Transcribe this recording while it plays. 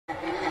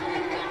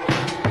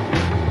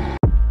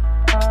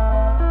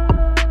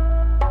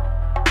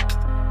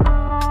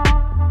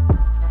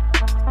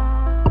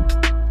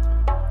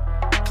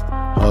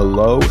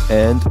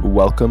and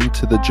welcome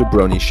to the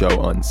Jabroni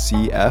Show on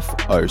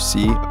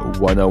CFRC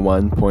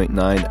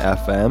 101.9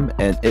 FM,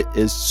 and it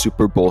is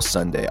Super Bowl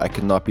Sunday. I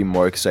could not be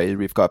more excited.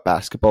 We've got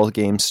basketball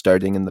games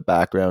starting in the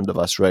background of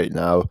us right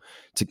now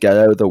to get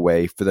out of the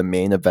way for the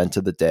main event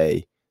of the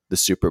day, the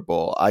Super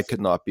Bowl. I could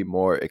not be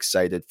more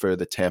excited for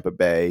the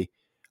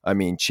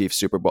Chiefs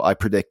Super Bowl. I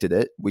predicted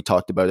it. We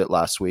talked about it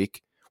last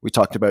week. We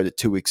talked about it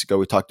 2 weeks ago.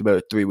 We talked about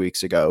it 3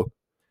 weeks ago.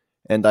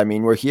 And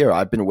we're here.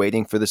 I've been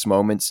waiting for this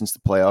moment since the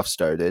playoffs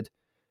started.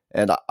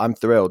 And I'm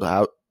thrilled.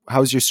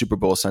 How's your Super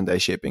Bowl Sunday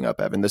shaping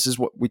up, Evan? This is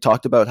what we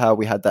talked about, how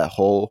we had that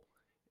hole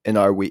in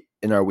our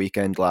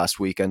weekend last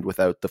weekend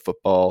without the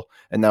football.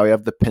 And now we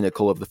have the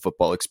pinnacle of the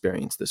football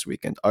experience this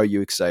weekend. Are you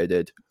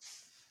excited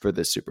for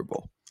this Super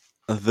Bowl?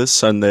 This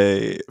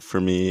Sunday for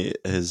me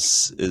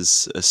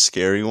is a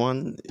scary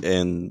one,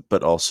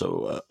 but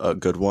also a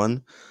good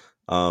one.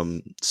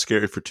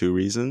 Scary for two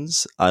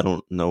reasons. I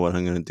don't know what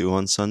I'm going to do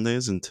on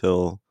Sundays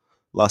until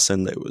last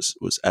Sunday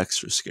was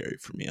extra scary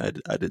for me. I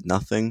did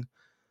nothing.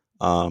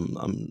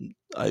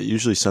 I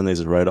usually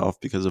Sundays are write off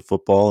because of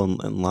football,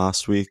 and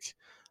last week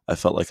I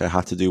felt like I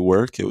had to do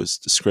work. It was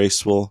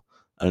disgraceful.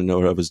 I didn't know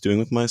what I was doing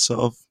with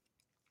myself.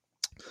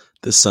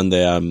 This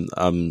Sunday I'm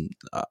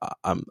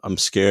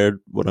scared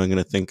what I'm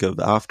going to think of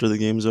after the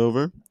game's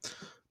over.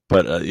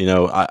 But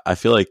I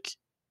feel like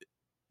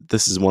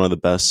this is one of the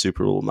best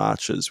Super Bowl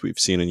matches we've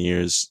seen in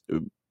years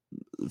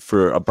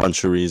for a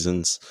bunch of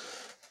reasons.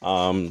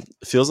 It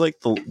feels like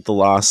the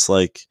last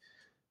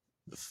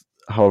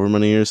however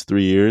many years,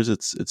 3 years,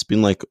 it's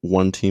been like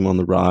one team on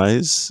the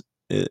rise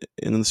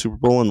in the Super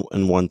Bowl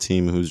and one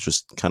team who's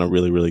just kind of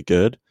really, really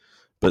good.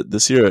 But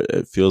this year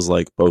it feels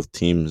like both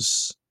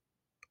teams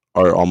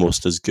are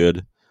almost as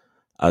good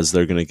as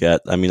they're going to get.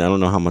 I mean, I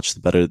don't know how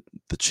much better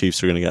the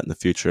Chiefs are going to get in the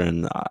future,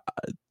 and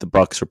the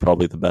Bucks are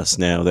probably the best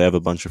now. They have a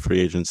bunch of free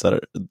agents they're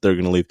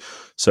going to leave.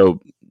 So,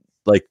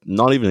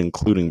 not even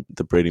including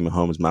the Brady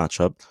Mahomes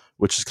matchup,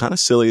 which is kind of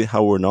silly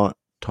how we're not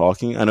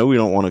talking. I know we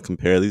don't want to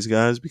compare these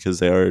guys because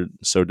they are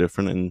so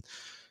different and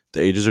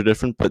the ages are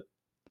different. But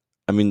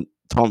I mean,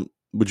 Tom,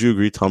 would you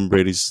agree Tom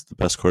Brady's the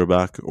best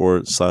quarterback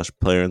or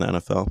 / player in the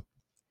NFL?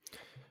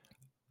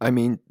 I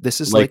mean,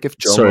 this is like if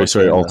Joe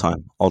Sorry, all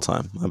time,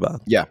 my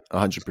bad. Yeah,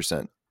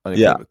 100%.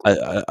 Yeah,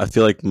 I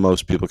feel like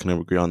most people can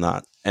agree on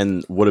that.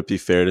 And would it be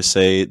fair to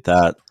say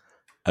that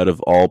out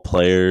of all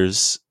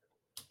players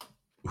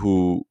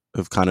who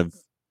have kind of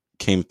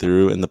came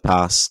through in the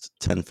past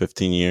 10,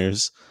 15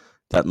 years,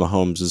 that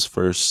Mahomes'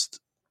 first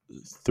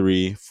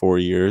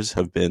 3-4 years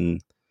have been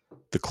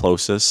the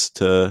closest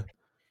to,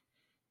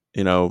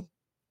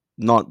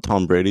 not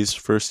Tom Brady's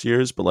first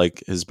years, but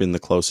has been the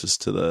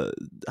closest to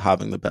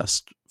having the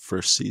best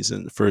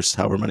first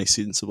however many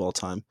seasons of all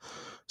time.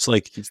 So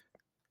he's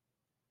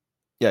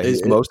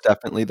most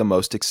definitely the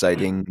most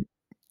exciting.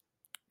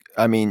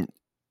 I mean,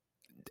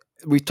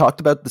 we talked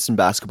about this in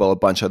basketball a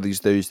bunch.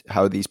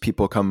 How these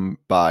people come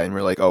by and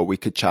we're like, oh, we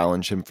could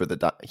challenge him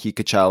he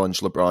could challenge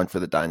LeBron for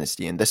the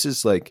dynasty. And this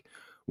is like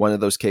one of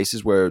those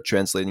cases where,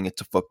 translating it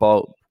to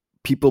football,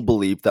 people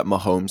believe that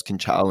Mahomes can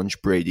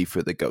challenge Brady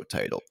for the GOAT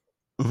title.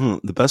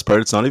 Mm-hmm. The best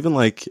part, it's not even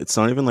like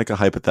a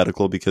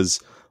hypothetical, because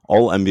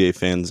all NBA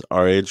fans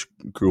our age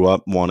grew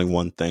up wanting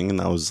one thing, and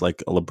that was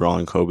like a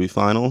LeBron Kobe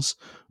finals,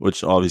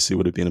 which obviously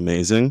would have been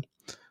amazing.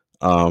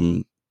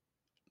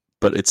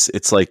 But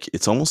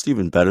it's almost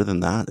even better than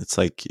that. It's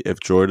like if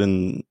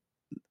Jordan,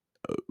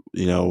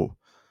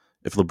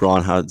 if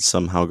LeBron had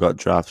somehow got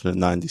drafted in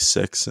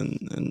 '96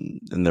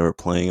 and they were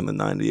playing in the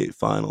 '98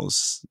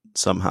 finals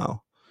somehow.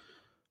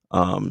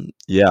 I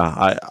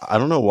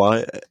don't know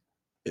why.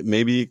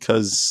 Maybe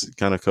because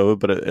kind of COVID,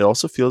 but it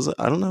also feels,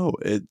 I don't know,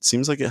 it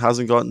seems like it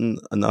hasn't gotten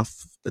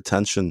enough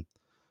attention,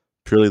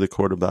 purely the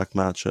quarterback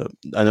matchup.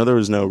 I know there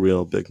was no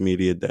real big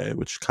media day,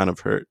 which kind of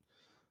hurt.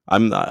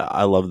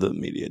 I love the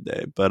media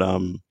day, but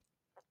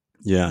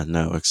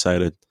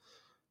excited.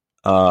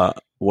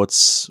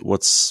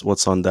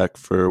 What's on deck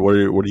for what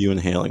are you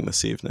inhaling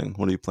this evening?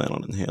 What do you plan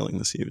on inhaling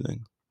this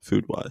evening,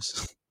 food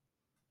wise?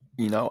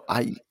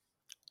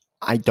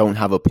 I don't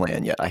have a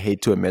plan yet. I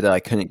hate to admit it. I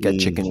couldn't get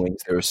chicken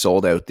wings. They were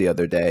sold out the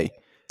other day.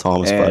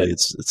 Thomas, buddy,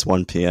 it's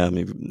 1 p.m.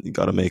 You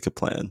got to make a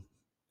plan.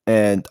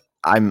 And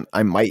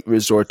I might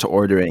resort to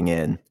ordering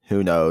in.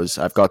 Who knows?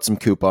 I've got some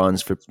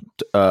coupons for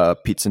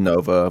Pizza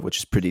Nova, which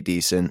is pretty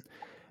decent,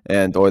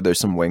 or there's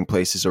some wing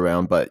places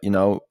around. But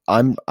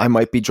I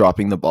might be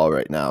dropping the ball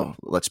right now.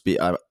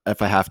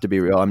 If I have to be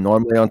real, I'm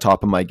normally on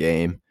top of my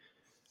game.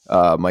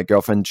 My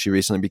girlfriend, she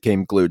recently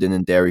became gluten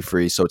and dairy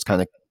free, so it's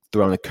kind of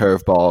thrown a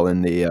curveball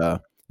in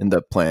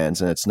the plans,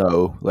 and it's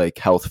no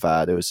health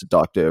fad. It was a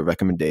doctor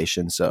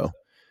recommendation, so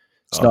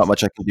it's not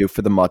much I can do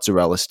for the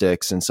mozzarella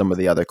sticks and some of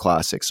the other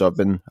classics. So I've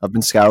been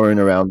scouring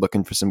around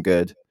looking for some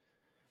good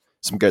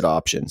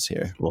options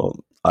here. Well,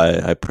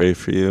 I pray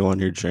for you on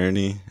your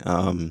journey.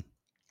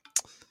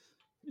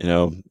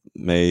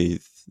 May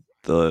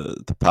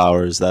the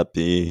powers that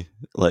be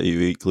let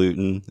you eat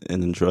gluten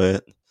and enjoy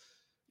it.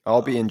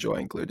 I'll be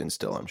enjoying gluten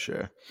still, I'm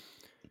sure.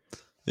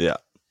 Yeah.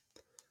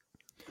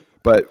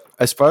 But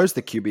as far as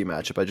the QB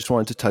matchup, I just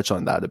wanted to touch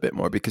on that a bit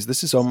more because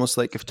this is almost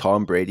like if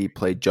Tom Brady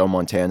played Joe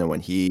Montana when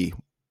he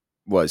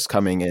was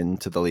coming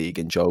into the league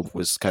and Joe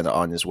was kind of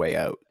on his way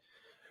out.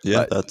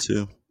 Yeah, But that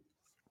too.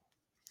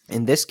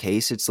 in this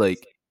case, it's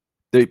like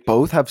they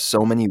both have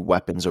so many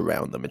weapons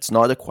around them. It's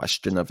not a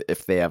question of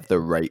if they have the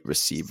right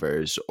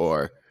receivers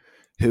or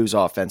whose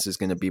offense is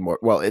going to be more.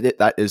 Well,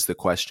 that is the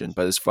question.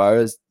 But as far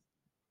as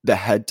the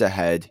head to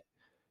head,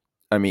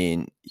 I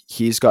mean,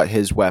 he's got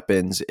his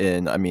weapons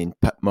in. I mean,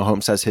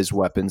 Mahomes has his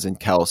weapons in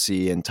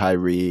Kelsey and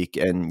Tyreek,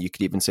 and you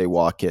could even say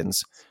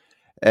Watkins.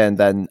 And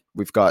then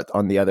we've got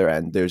on the other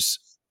end, there's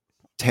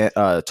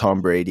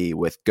Tom Brady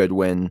with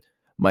Goodwin,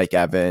 Mike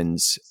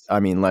Evans. I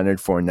mean, Leonard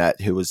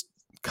Fournette, who was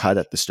cut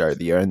at the start of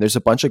the year. And there's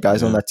a bunch of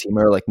guys on Yeah. that team who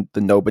are like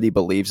the nobody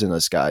believes in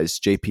us guys.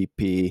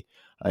 JPP,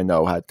 I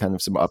know, had kind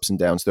of some ups and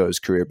downs throughout his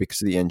career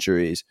because of the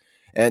injuries.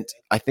 And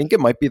I think it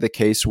might be the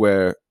case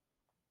where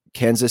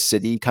Kansas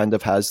City kind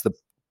of has the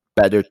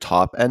better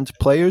top end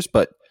players,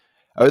 but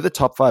out of the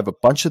top five, a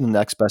bunch of the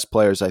next best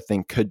players I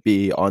think could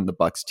be on the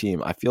Bucks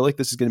team. I feel like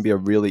this is going to be a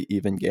really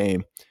even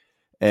game.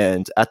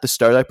 And at the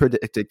start, I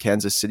predicted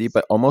Kansas City,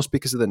 but almost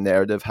because of the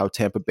narrative how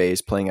Tampa Bay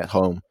is playing at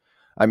home.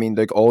 I mean,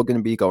 they're all going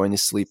to be going to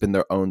sleep in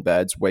their own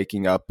beds,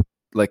 waking up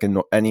like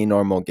any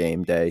normal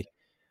game day.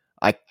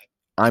 I,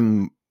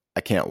 I'm,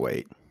 I can't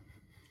wait.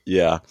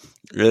 Yeah.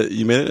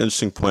 You made an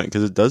interesting point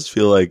because it does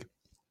feel like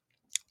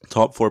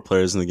top four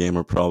players in the game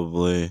are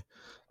probably,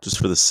 just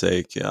for the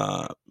sake,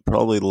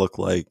 probably look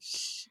like,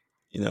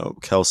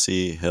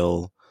 Kelsey,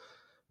 Hill,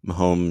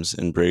 Mahomes,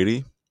 and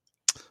Brady.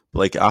 But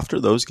like after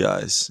those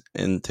guys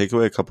and take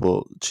away a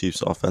couple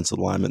Chiefs offensive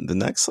linemen, the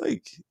next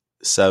like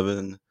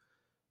seven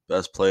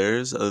best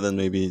players, other than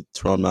maybe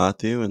Teron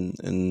Matthew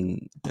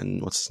and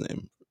what's his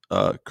name,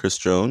 Chris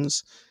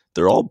Jones,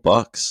 they're all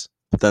Bucks.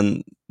 But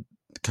then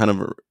kind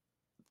of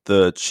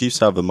the Chiefs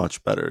have a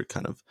much better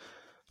kind of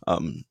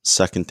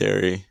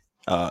secondary.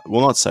 Well,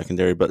 not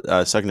secondary,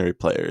 but secondary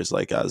players,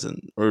 like as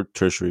in, or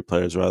tertiary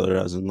players rather,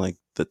 as in like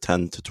the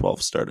 10 to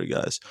 12 starter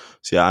guys.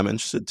 So yeah, I'm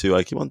interested too.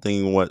 I keep on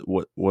thinking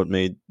what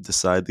may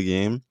decide the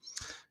game,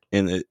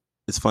 and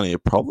it's funny.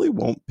 It probably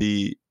won't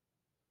be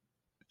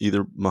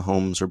either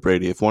Mahomes or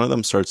Brady. If one of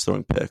them starts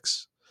throwing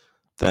picks,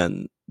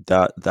 then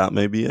that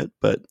may be it.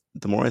 But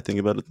the more I think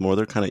about it, the more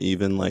they're kind of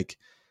even. Like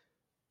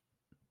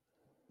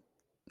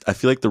I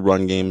feel like the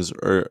run games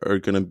are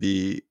going to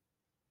be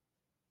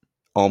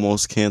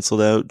almost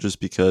canceled out just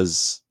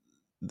because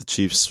the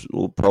Chiefs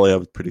will probably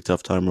have a pretty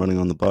tough time running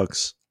on the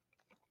Bucks,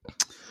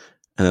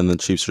 and then the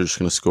Chiefs are just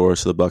going to score,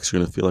 so the Bucks are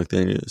going to feel like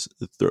they need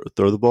to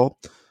throw the ball.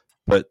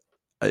 But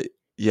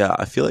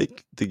I feel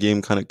like the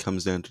game kind of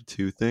comes down to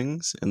two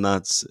things, and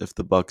that's if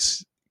the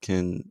Bucks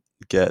can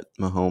get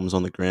Mahomes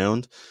on the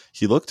ground.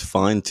 He looked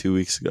fine 2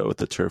 weeks ago with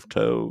the turf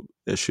toe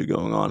issue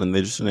going on, and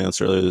they just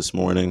announced earlier this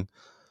morning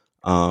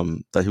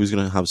that he was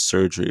going to have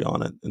surgery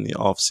on it in the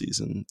off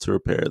season to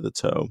repair the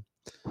toe,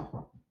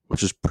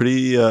 which is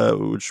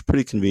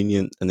pretty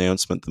convenient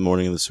announcement the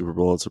morning of the Super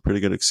Bowl. It's a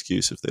pretty good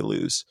excuse if they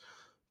lose,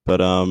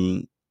 but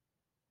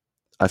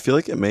I feel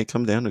like it may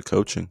come down to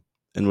coaching.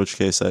 In which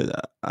case,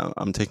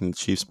 I'm taking the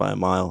Chiefs by a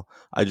mile.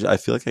 I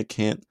feel like I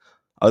can't,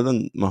 other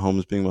than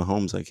Mahomes being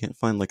Mahomes, I can't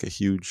find like a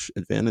huge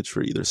advantage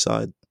for either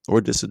side or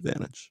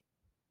disadvantage.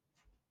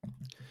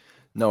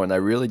 No, and I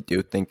really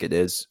do think it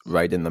is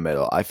right in the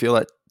middle. I feel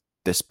at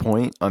this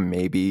point I'm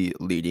maybe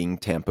leading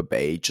Tampa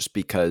Bay just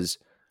because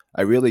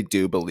I really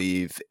do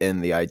believe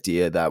in the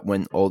idea that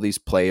when all these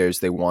players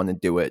they want to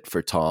do it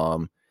for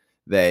Tom,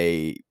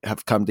 they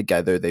have come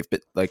together. They've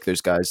been like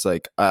there's guys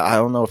like I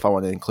don't know if I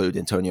want to include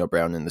Antonio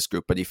Brown in this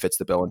group, but he fits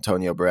the bill.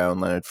 Antonio Brown,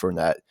 Leonard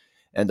Fournette,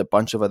 and a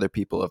bunch of other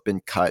people have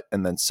been cut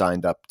and then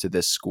signed up to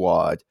this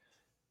squad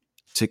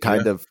to Yeah,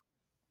 kind of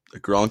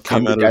Gronk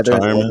come came out of together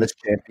and win retirement. this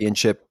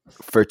championship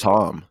for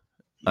Tom.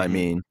 I Mm-hmm.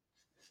 mean,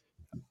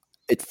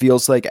 it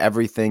feels like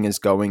everything is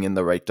going in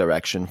the right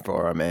direction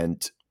for him,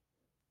 and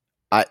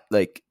I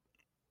like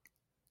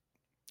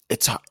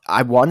it's.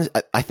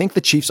 I think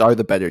the Chiefs are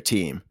the better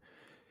team.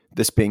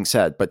 This being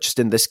said, but just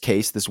in this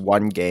case, this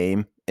one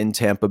game in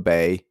Tampa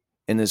Bay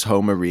in his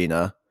home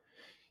arena,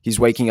 he's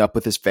waking up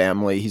with his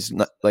family. He's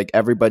not like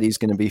everybody's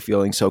going to be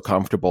feeling so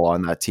comfortable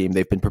on that team.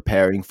 They've been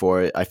preparing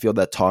for it. I feel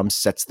that Tom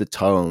sets the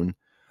tone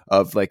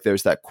of like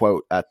there's that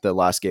quote at the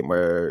last game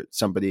where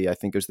somebody, I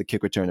think it was the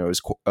kick returner,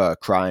 was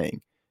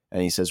crying,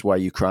 and he says, "Why are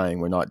you crying?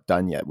 We're not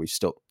done yet. We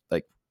still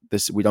like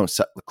this. We don't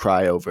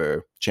cry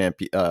over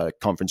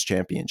conference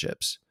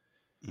championships."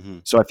 Mm-hmm.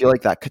 So I feel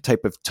like that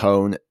type of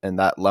tone and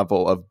that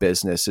level of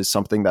business is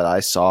something that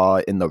I saw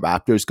in the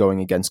Raptors going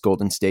against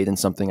Golden State and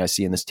something I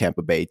see in this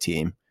Tampa Bay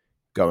team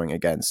going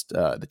against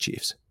the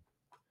Chiefs.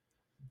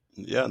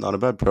 Yeah, not a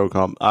bad pro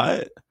comp.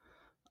 I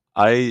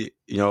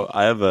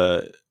have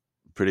a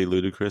pretty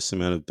ludicrous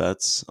amount of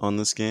bets on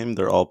this game.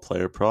 They're all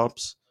player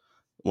props.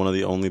 One of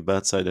the only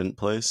bets I didn't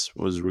place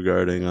was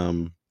regarding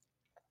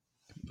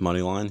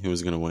moneyline, who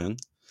was going to win.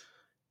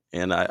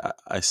 And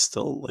I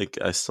still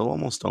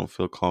almost don't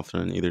feel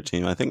confident in either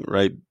team. I think,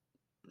 right,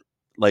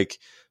 like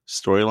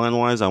storyline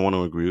wise, I want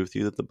to agree with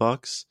you that the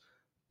Bucks,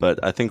 But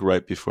I think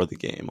right before the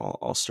game,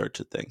 I'll start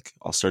to think.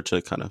 I'll start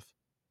to kind of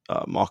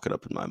mock it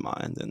up in my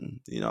mind, and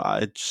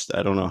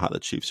I don't know how the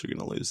Chiefs are going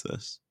to lose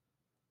this.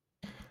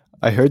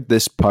 I heard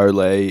this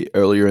parlay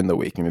earlier in the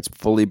week, and it's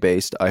fully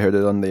based. I heard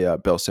it on the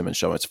Bill Simmons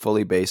show. It's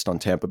fully based on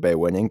Tampa Bay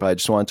winning, but I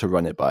just wanted to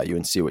run it by you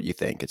and see what you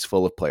think. It's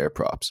full of player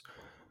props.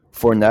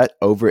 Fournette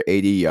over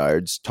 80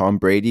 yards. Tom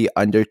Brady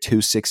under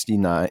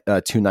 269,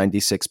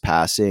 296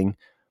 passing.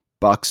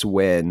 Bucks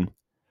win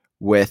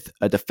with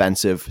a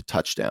defensive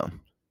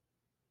touchdown.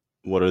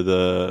 What are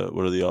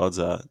the odds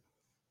at?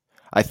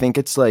 I think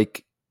it's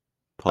like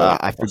Probably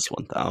like I plus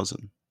forget,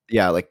 1,000.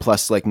 yeah, like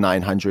plus like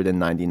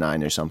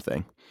 999 or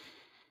something.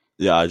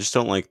 Yeah, I just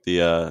don't like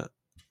the.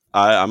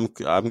 I'm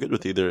good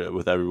with either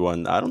with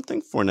everyone. I don't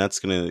think Fournette's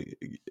gonna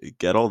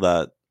get all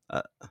that.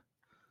 I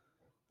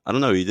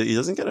don't know. He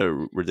doesn't get a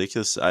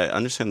ridiculous. I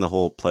understand the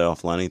whole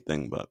playoff lining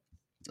thing, but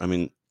I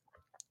mean,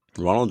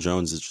 Ronald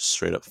Jones is just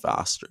straight up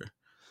faster.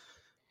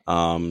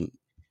 Um,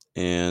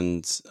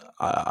 and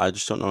I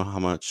just don't know how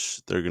much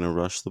they're gonna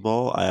rush the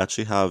ball. I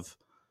actually have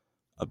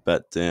a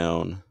bet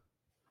down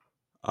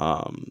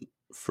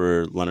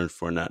for Leonard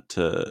Fournette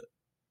to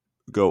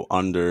go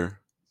under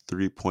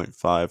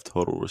 3.5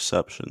 total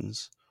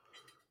receptions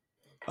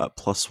at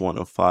plus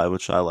 105,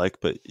 which I like.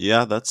 But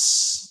yeah,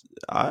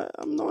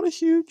 I'm not a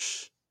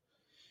huge.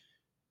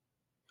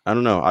 I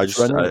don't know. Just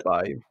running it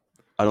by you.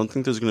 I don't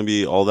think there's going to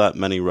be all that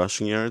many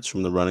rushing yards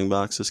from the running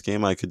backs this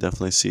game. I could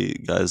definitely see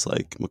guys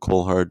like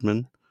McCole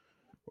Hardman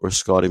or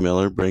Scotty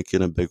Miller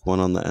breaking a big one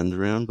on the end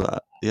round.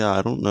 But yeah,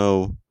 I don't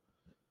know.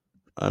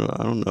 I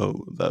don't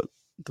know about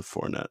the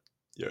Fournette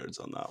yards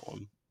on that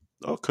one.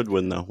 Oh, could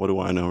win though. What do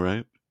I know,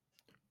 right?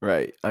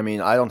 Right. I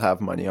mean, I don't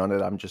have money on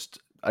it.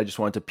 I just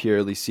wanted to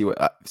purely see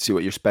what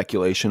your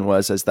speculation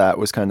was, as that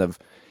was kind of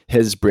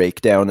his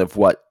breakdown of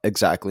what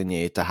exactly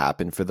needed to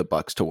happen for the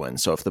Bucks to win.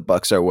 So if the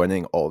Bucks are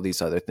winning, all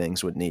these other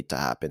things would need to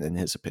happen in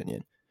his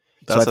opinion.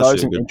 So I That's thought it was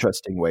actually a an good.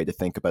 interesting way to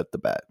think about the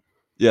bet.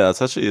 Yeah,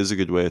 that's actually is a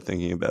good way of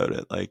thinking about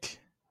it. Like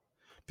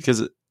because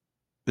it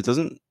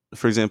doesn't.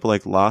 For example,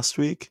 like last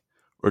week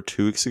or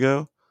 2 weeks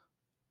ago,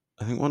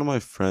 I think one of my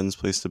friends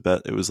placed a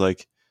bet. It was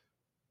like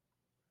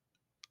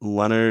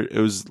Leonard. It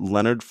was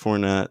Leonard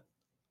Fournette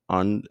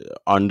on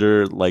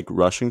under like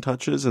rushing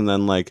touches and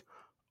then like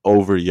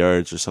over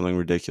yards or something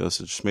ridiculous.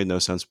 It just made no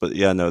sense. But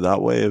yeah, no,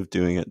 that way of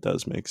doing it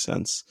does make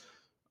sense.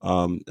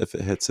 If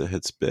it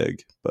hits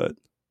big. But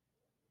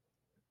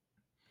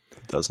if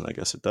it doesn't, I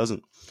guess it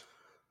doesn't.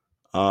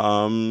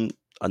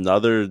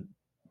 Another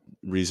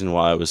reason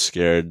why I was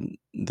scared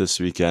this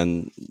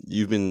weekend.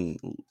 You've been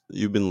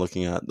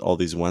looking at all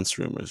these Wentz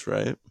rumors,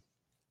 right?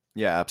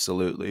 Yeah,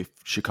 absolutely.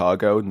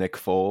 Chicago, Nick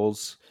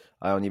Foles.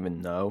 I don't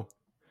even know.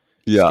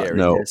 Yeah,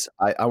 no, Scariness.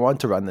 I want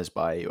to run this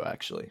by you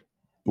actually.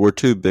 we're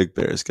two big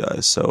Bears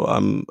guys, so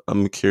I'm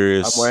I'm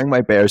curious. wearing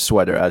my Bears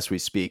sweater as we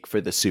speak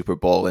for the Super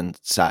Bowl and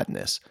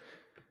sadness.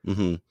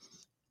 hmm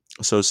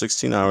So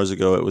 16 hours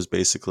ago, it was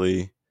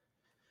basically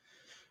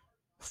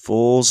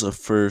Foles a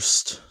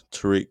first,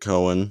 Tariq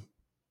Cohen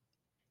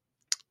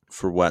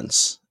for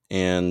Wentz,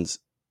 and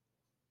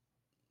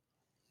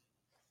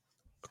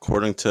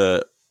according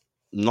to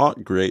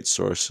not great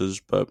sources,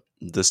 but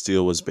this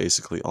deal was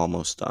basically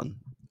almost done,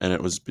 and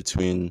it was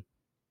between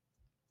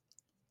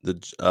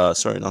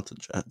sorry, not the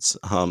Jets,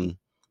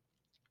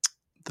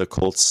 the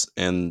Colts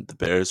and the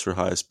Bears for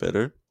highest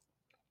bidder.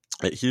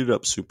 It heated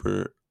up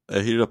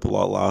a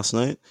lot last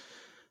night,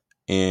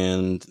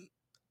 and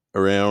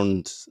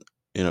around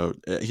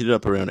it heated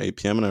up around 8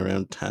 p.m. and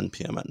around 10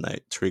 p.m. at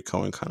night, Tariq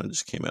Cohen kind of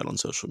just came out on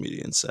social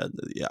media and said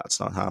that yeah,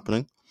 it's not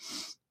happening.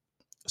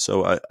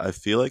 So I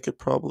feel like it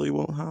probably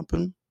won't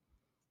happen,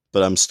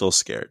 but I'm still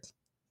scared.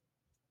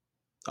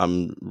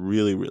 I'm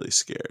really, really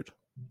scared.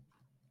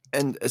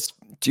 And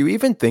do you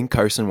even think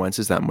Carson Wentz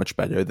is that much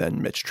better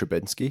than Mitch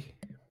Trubisky?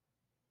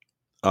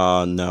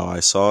 No, I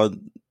saw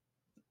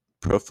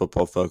Pro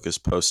Football Focus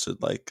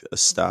posted like a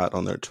stat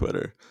on their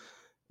Twitter.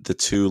 The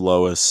two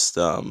lowest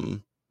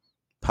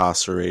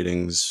passer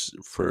ratings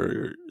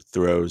for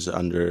throws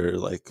under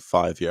like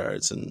 5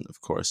 yards, and of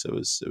course it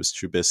was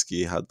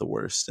Trubisky had the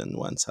worst and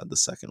Wentz had the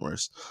second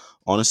worst.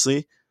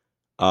 Honestly,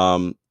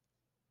 um,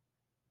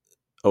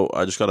 oh,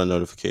 I just got a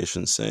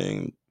notification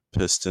saying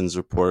Pistons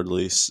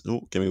reportedly.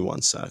 Oh, give me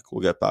 1 sec.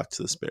 We'll get back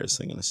to this Bears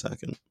thing in a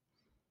second.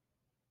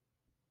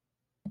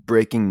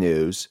 Breaking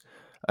news.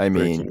 I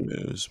Breaking mean,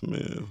 news.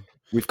 Moo.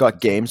 we've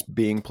got games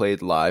being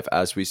played live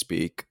as we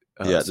speak.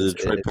 Yeah, the Since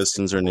Detroit it's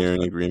Pistons are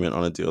nearing agreement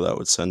on a deal that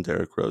would send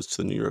Derrick Rose to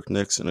the New York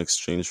Knicks in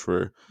exchange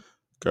for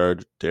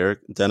guard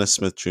Dennis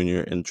Smith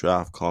Jr. and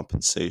draft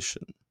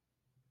compensation.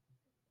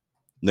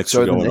 Knicks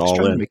So are are the going Knicks all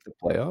trying to in. make the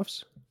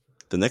playoffs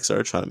The Knicks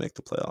are trying to make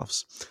the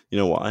playoffs. You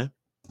know why?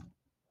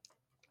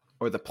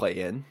 or the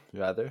play-in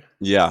rather?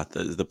 Yeah,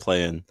 the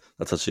play in.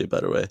 That's actually a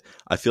better way.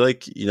 I feel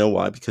like you know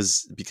why?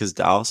 Because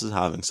Dallas is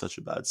having such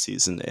a bad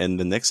season, and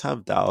the Knicks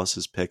have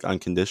Dallas's pick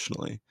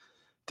unconditionally.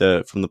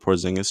 From the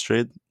Porzingis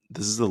trade,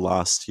 this is the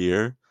last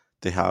year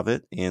they have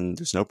it, and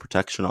there's no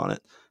protection on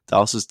it.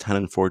 Dallas is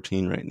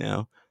 10-14 right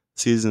now.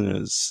 Season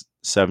is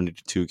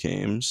 72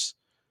 games.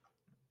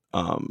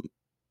 Um,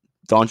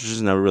 Doncic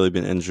has never really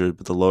been injured,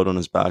 but the load on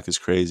his back is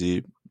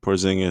crazy.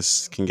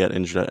 Porzingis can get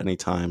injured at any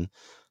time.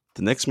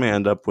 The Knicks may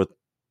end up with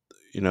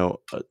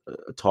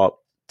a top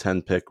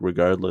 10 pick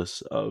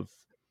regardless of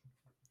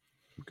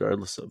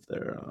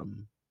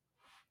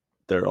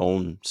their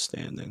own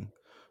standing.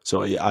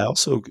 So yeah, I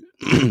also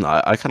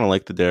I kind of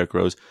like the Derrick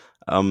Rose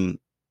um,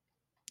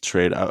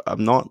 trade.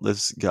 I'm not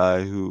this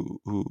guy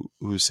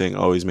who's saying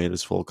oh he's made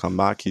his full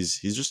comeback. He's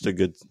just a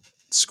good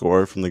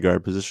scorer from the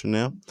guard position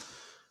now.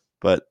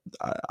 But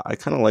I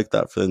kind of like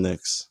that for the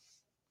Knicks.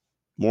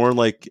 More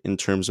like in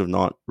terms of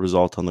not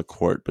result on the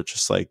court, but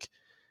just like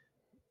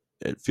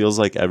it feels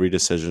like every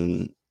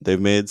decision they've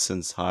made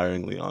since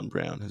hiring Leon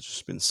Brown has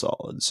just been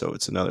solid. So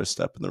it's another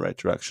step in the right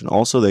direction.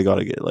 Also, they got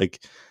to get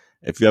like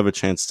if you have a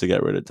chance to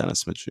get rid of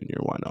Dennis Smith Jr.,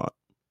 why not?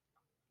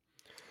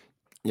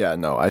 Yeah,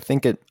 no, I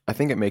think it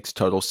makes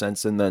total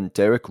sense. And then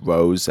Derrick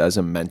Rose as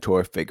a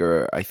mentor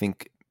figure, I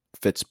think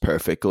fits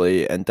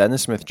perfectly. And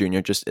Dennis Smith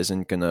Jr. just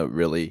isn't gonna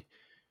really.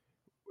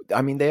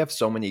 I mean, they have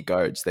so many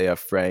guards. They have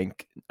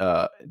Frank.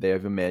 They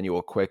have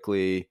Emmanuel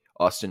Quickly,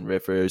 Austin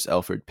Rivers,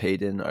 Alfred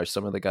Payton are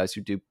some of the guys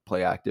who do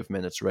play active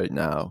minutes right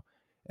now.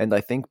 And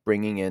I think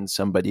bringing in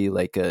somebody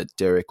like a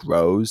Derrick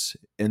Rose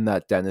in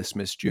that Dennis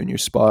Smith Jr.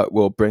 spot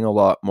will bring a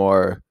lot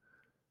more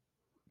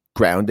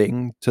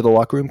grounding to the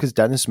locker room because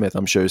Dennis Smith,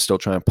 I'm sure, is still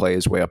trying to play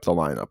his way up the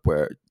lineup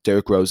where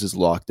Derrick Rose is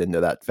locked into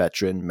that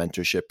veteran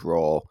mentorship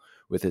role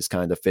with his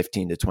kind of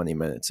 15 to 20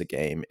 minutes a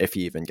game, if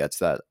he even gets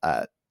that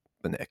at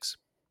the Knicks.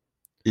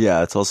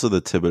 Yeah, it's also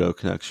the Thibodeau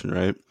connection,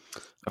 right?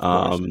 Of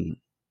course. Um,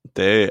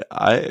 they,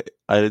 I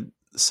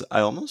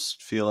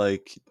almost feel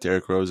like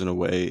Derrick Rose in a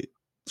way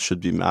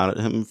should be mad at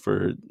him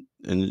for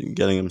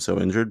getting him so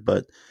injured,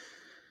 but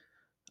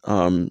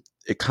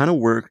it kind of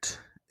worked.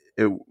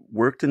 It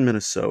worked in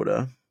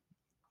Minnesota,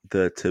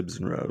 the Tibbs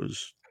and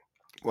Rose.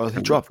 Well, he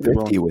It worked dropped pretty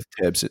well. 50 with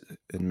Tibbs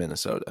in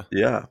Minnesota.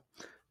 Yeah,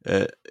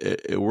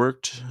 it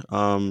worked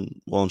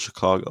well in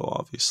Chicago,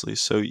 obviously.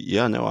 So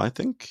yeah, no, I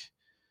think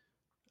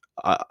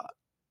I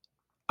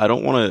I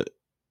don't want to.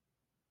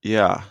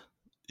 Yeah,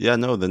 yeah,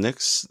 no, the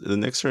Knicks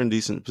are in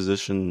decent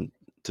position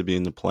to be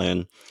in the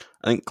plan.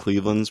 I think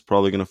Cleveland's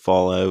probably going to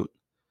fall out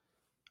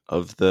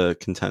of the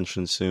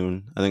contention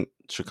soon. I think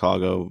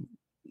Chicago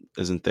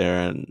isn't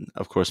there, and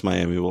of course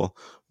Miami will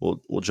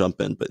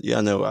jump in. But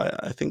yeah, no,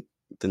 I think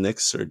the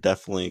Knicks are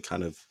definitely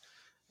kind of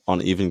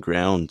on even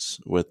ground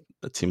with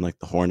a team like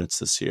the Hornets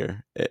this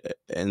year,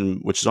 and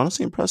which is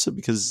honestly impressive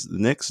because the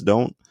Knicks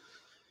don't,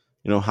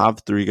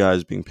 have three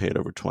guys being paid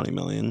over 20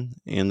 million,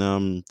 and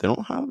they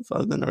don't have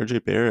other than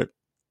RJ Barrett,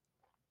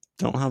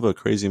 don't have a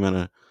crazy amount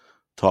of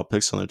top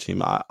picks on their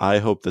team. I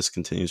hope this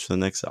continues for the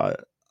Knicks.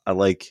 I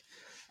like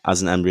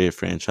as an NBA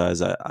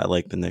franchise, I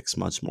like the Knicks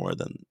much more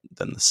than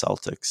the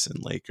Celtics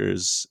and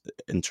Lakers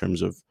in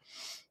terms of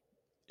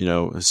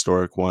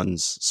historic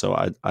ones. So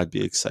I'd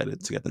be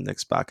excited to get the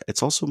Knicks back.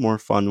 It's also more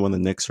fun when the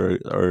Knicks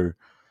are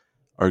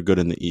good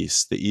in the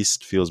East. The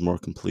East feels more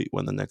complete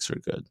when the Knicks are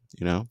good.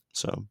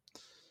 So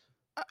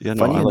yeah,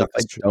 no, Funny I enough, like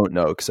I this trade. don't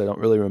know because I don't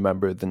really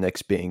remember the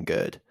Knicks being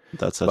good.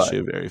 That's But actually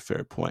a very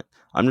fair point.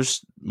 I'm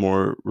just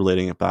more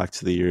relating it back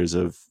to the years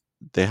of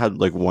they had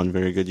like one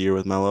very good year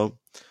with Melo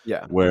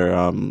yeah,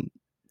 where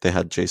they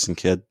had Jason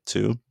Kidd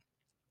too.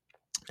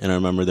 And I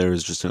remember there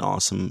was just an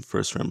awesome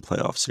first round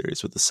playoff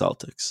series with the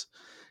Celtics.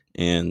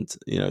 And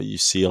you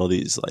see all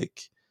these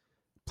like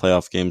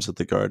playoff games at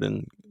the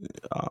Garden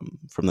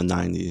from the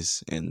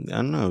 '90s, and I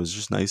don't know, it was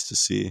just nice to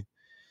see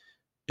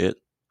it.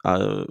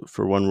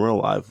 For when we're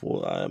alive,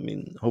 I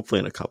mean, hopefully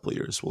in a couple of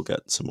years we'll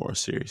get some more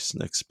serious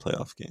next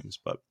playoff games,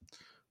 but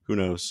who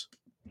knows?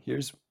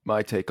 here's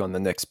my take on the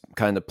Knicks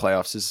kind of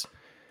playoffs is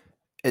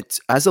it's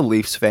as a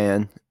Leafs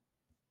fan,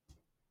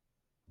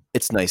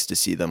 it's nice to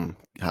see them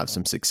have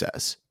some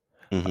success.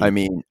 I Hmm.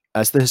 mean,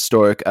 as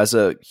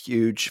a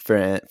huge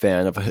fan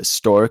of a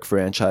historic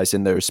franchise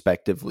in their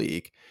respective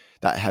league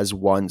that has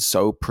won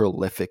so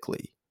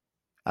prolifically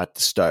at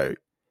the start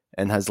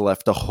and has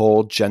left a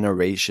whole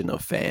generation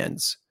of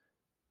fans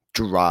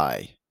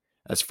dry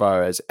as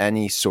far as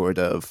any sort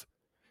of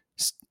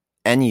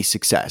any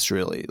success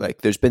really.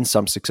 Like there's been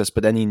some success,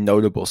 but any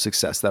notable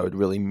success that would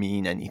really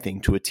mean anything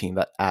to a team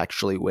that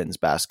actually wins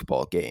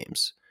basketball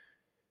games.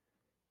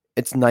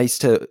 It's nice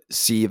to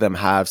see them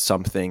have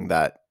something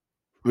that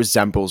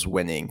resembles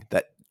winning,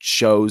 that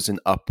shows an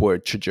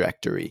upward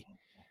trajectory.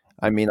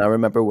 I mean, I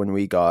remember when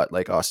we got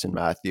like Austin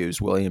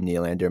Matthews, William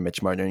Nylander,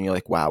 Mitch Martin, and you're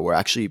like, wow, we're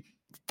actually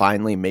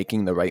finally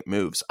making the right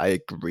moves. I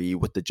agree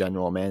with the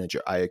general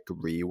manager. I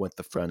agree with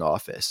the front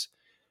office.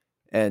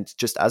 And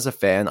just as a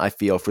fan, I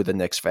feel for the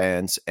Knicks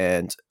fans.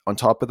 And on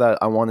top of that,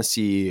 I want to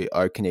see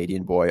our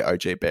Canadian boy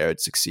RJ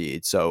Barrett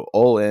succeed. So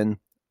all in,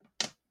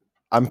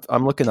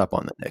 I'm looking up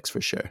on the Knicks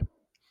for sure.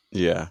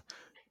 Yeah,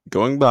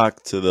 going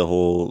back to the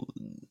whole.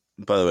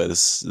 By the way,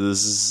 this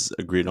is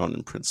agreed on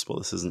in principle.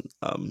 This isn't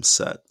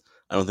set.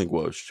 I don't think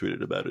Woj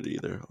tweeted about it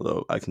either,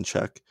 although I can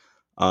check.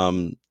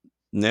 Um,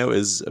 Now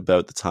is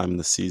about the time in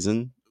the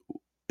season.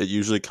 It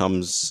usually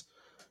comes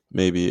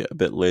maybe a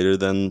bit later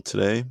than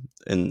today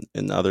in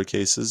other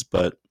cases,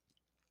 but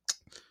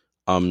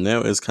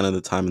Now is kind of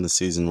the time in the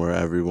season where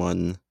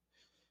everyone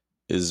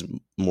is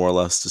more or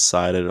less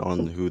decided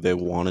on who they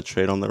want to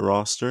trade on their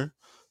roster,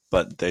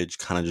 but they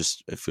kind of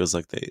just it feels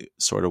like they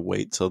sort of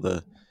wait till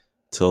the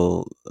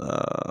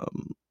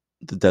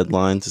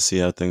deadline to see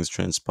how things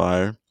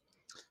transpire.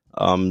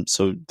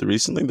 So the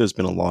recently there's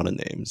been a lot of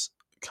names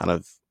kind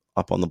of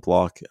up on the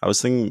block. I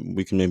was thinking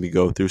we can maybe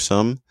go through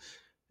some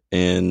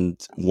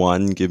and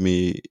one give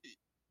we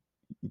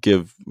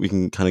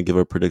can kind of give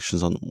our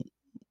predictions on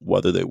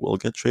whether they will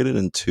get traded,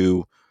 and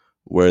two,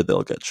 where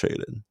they'll get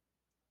traded.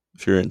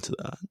 If you're into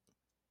that.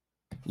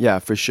 Yeah,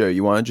 for sure.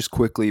 You want to just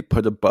quickly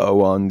put a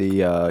bow on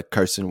the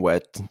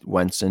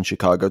Wentz in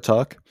Chicago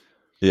talk?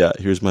 Yeah,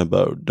 here's my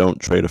bow. Don't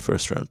trade a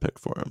first round pick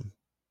for him.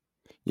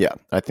 Yeah,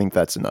 I think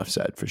that's enough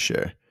said for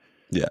sure.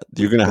 Yeah,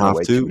 you're We've gonna given have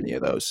away too many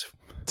of those.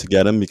 to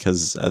get him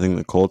because I think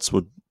the Colts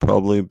would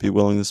probably be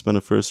willing to spend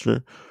a first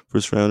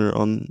rounder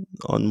on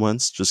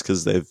Wentz just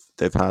because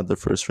they've had their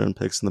first round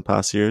picks in the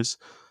past years,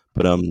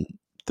 but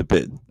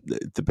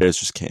the Bears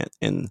just can't.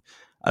 And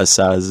as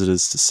sad as it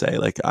is to say,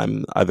 like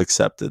I've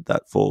accepted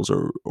that Foles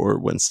or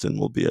Winston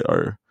will be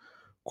our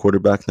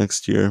quarterback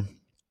next year.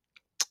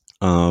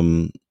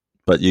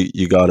 But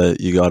you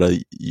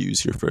gotta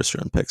use your first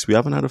round picks. We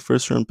haven't had a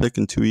first round pick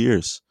in 2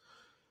 years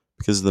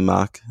because of the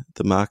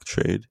Mac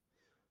trade.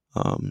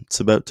 It's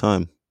about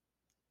time.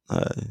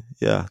 Uh,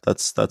 yeah,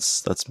 that's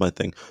my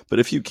thing. But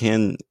if you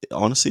can,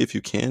 honestly, if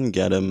you can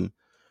get him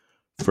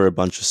for a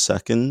bunch of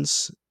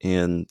seconds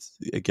and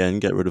again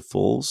get rid of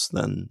Foles,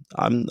 then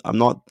I'm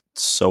not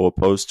so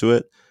opposed to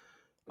it.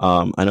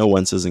 I know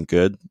Wentz isn't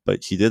good,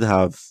 but he did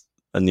have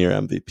a near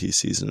MVP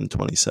season in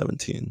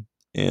 2017,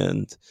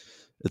 and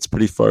it's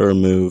pretty far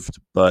removed.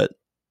 But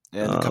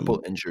And a couple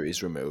um,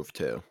 injuries removed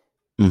too.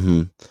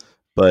 mhm.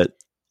 But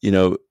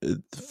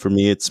for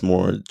me, it's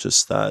more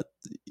just that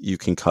you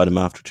can cut him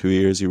after 2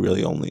 years. You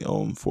really only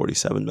owe him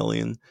 47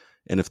 million.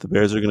 And if the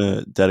Bears are going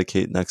to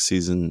dedicate next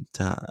season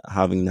to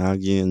having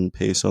Nagy and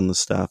Pace on the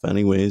staff,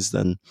 anyways,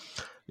 then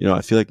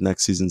I feel like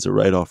next season's a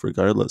write off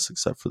regardless,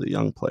 except for the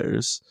young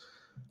players.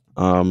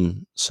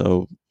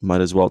 So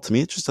might as well. To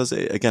me, it just does.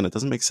 Again, it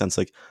doesn't make sense.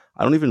 Like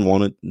I don't even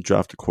want to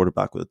draft a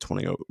quarterback with a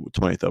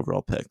 20th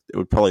overall pick. It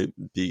would probably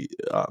be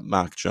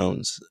Mac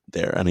Jones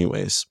there,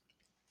 anyways.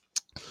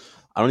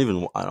 I don't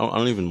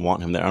even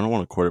want him there. I don't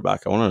want a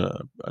quarterback. I want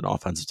an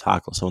offensive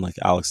tackle, someone like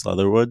Alex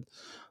Leatherwood,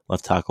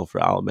 left tackle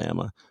for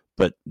Alabama.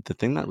 But the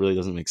thing that really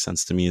doesn't make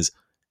sense to me is,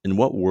 in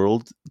what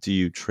world do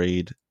you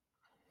trade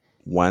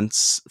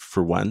Wentz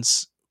for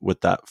Wentz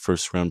with that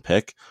first round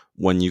pick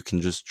when you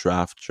can just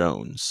draft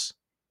Jones?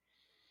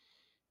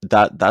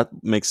 That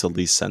makes the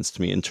least sense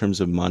to me in terms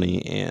of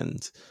money,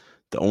 and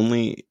the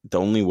only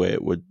way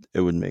it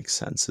would make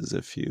sense is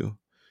if you.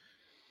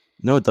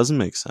 No, it doesn't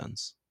make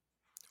sense.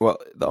 Well,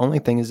 the only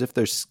thing is if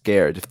they're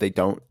scared, if they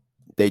don't,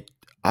 they.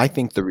 I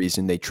think the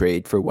reason they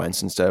trade for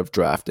Wentz instead of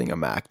drafting a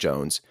Mac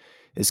Jones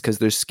is because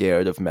they're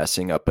scared of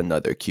messing up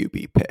another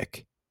QB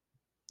pick.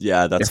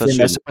 Yeah, that's If they such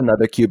a. mess up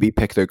another QB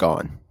pick, they're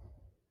gone.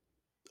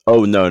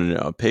 Oh no,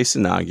 no, no! Pace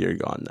and Nagy are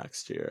gone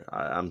next year.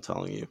 I'm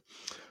telling you.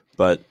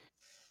 But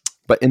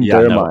But in yeah,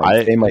 their no,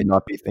 minds, they might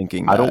not be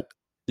thinking I don't. that.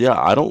 Yeah,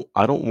 I don't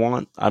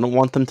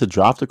want them to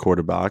draft a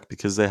quarterback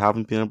because they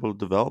haven't been able to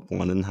develop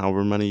one in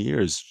however many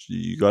years.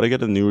 You got to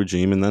get a new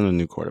regime and then a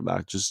new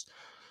quarterback. Just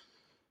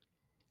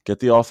get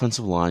the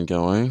offensive line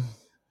going.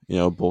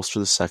 Bolster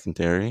the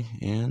secondary,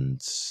 and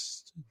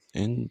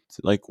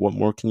like, what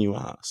more can you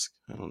ask?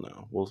 I don't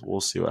know.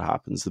 We'll see what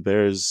happens. The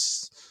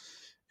Bears.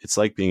 It's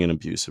like being in an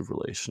abusive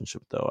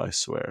relationship, though. I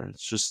swear,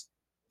 it's just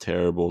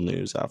terrible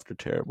news after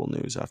terrible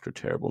news after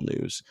terrible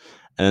news,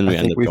 and then I we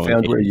end think up we going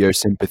found eight. where your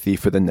sympathy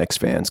for the Knicks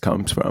fans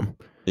comes from.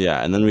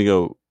 Yeah, and then we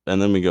go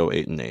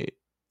 8-8.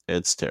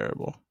 It's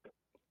terrible.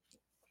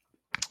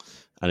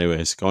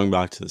 Anyways, going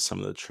back to some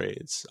of the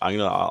trades,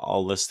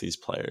 I'll list these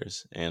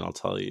players and I'll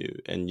tell you,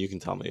 and you can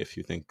tell me if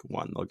you think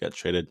one, they'll get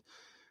traded,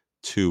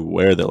 two,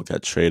 where they'll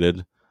get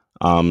traded.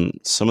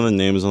 Some of the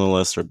names on the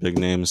list are big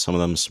names, some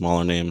of them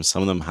smaller names,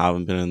 some of them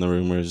haven't been in the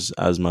rumors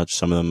as much,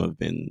 some of them have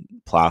been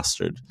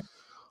plastered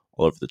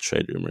all over the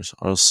trade rumors.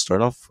 I'll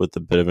start off with a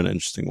bit of an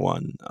interesting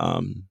one.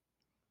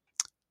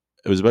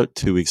 It was about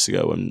 2 weeks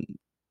ago when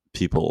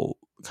people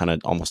kind of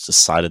almost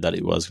decided that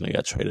he was going to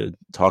get traded.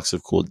 Talks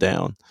have cooled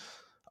down.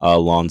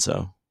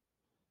 Lonzo.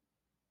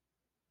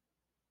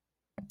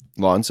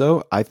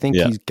 Lonzo, I think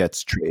Yeah. he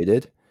gets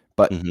traded,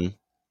 but hmm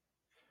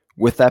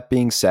with that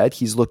being said,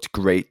 he's looked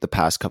great the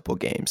past couple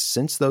games.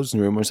 Since those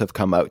rumors have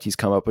come out, he's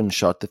come up and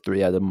shot the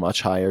three at a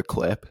much higher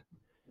clip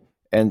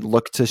and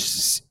looked to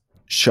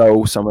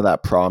show some of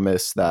that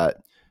promise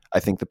that I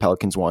think the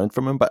Pelicans wanted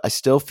from him. But I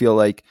still feel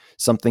like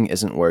something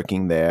isn't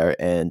working there,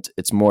 and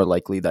it's more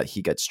likely that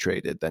he gets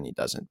traded than he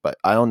doesn't. But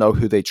I don't know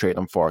who they trade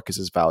him for because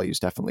his value is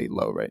definitely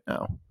low right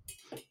now.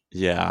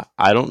 Yeah.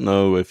 I don't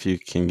know if you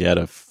can get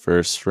a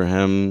first for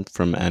him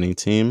from any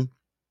team.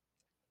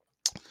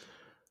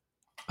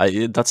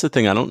 That's the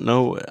thing. I don't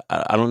know.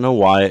 I don't know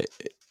why.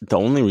 The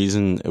only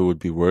reason it would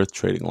be worth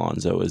trading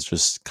Lonzo is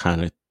just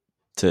kind of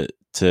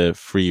to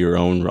free your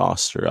own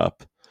roster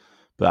up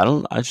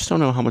but I just don't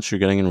know how much you're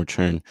getting in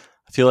return.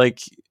 I feel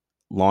like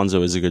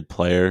Lonzo is a good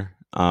player.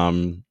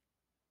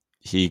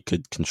 He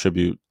could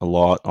contribute a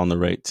lot on the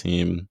right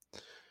team,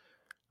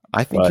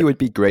 I think he but would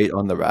be great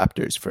on the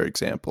Raptors, for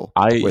example,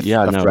 with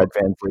yeah, a no, Fred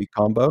VanVleet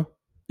combo.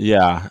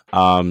 yeah,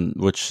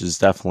 which is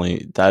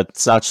definitely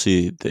that's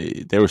actually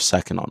they were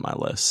second on my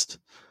list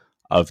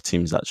of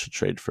teams that should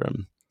trade for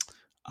him.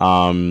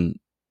 Um,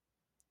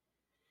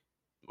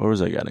 where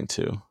was I getting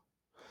to?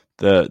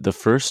 The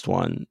first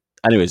one.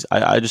 Anyways,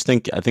 I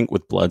think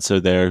with Bledsoe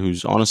there,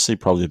 who's honestly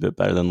probably a bit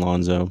better than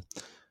Lonzo.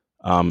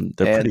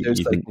 They're And pretty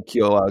there's like even.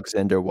 Nikhil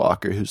Alexander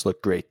Walker, who's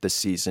looked great this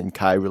season.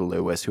 Kyra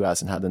Lewis, who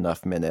hasn't had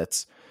enough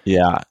minutes.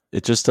 Yeah,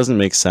 it just doesn't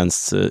make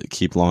sense to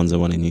keep Lonzo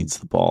when he needs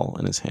the ball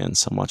in his hands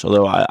so much.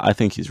 Although I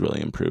think he's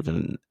really improved,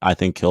 and I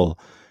think he'll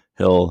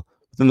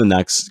within the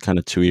next kind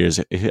of 2 years,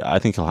 I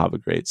think he'll have a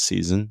great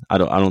season. I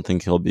don't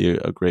think he'll be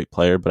a great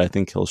player, but I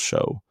think he'll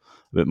show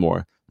a bit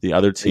more. The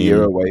other A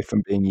year team, away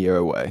from being a year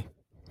away.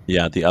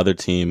 yeah, the other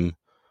team,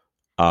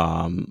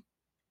 um,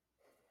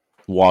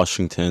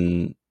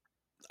 Washington.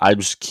 I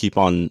just keep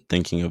on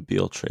thinking of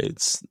Beal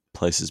trades,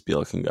 places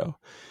Beal can go.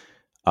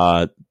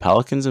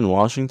 Pelicans and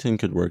Washington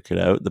could work it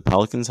out. The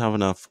Pelicans have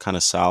enough kind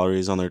of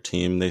salaries on their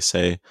team. They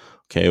say,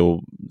 okay,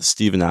 well, the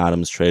Steven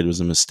Adams trade was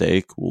a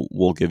mistake.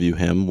 We'll give you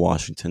him.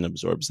 Washington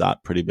absorbs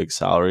that pretty big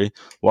salary.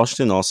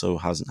 Washington also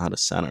hasn't had a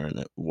center in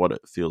it, what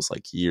it feels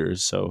like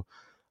years. So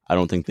I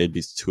don't think they'd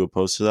be too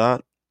opposed to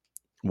that.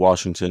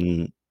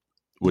 Washington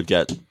would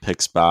get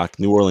picks back.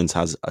 New Orleans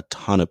has a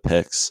ton of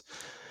picks.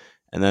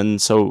 And then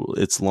so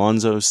it's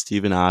Lonzo,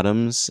 Steven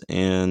Adams,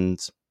 and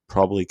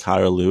probably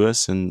Kyra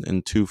Lewis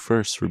and two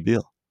firsts for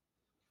Beal.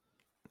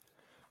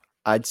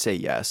 I'd say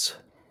yes.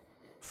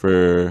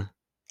 For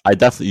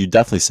you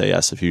definitely say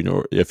yes if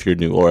you're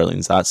New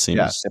Orleans. That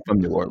Yeah, seems. if I'm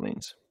New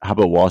Orleans. How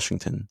about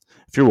Washington?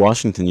 If you're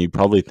Washington, you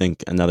probably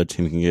think another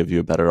team can give you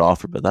a better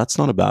offer, but that's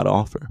not a bad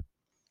offer.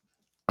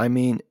 I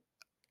mean,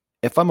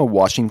 if I'm a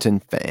Washington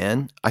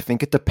fan, I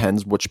think it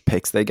depends which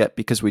picks they get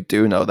because we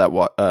do know that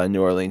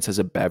New Orleans has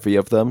a bevy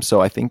of them. So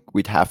I think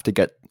we'd have to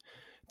get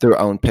their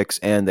own picks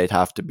and they'd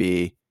have to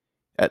be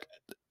at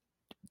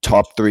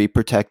top three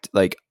protect.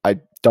 Like,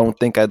 I don't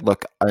think I'd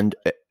look and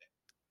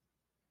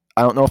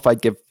I don't know if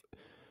I'd give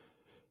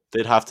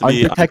They'd have to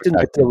be unprotected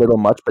might be a unprotected. little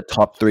much, but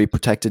top three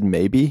protected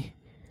maybe.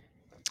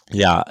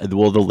 Yeah,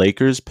 well, the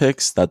Lakers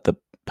picks that the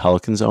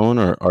Pelicans own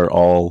are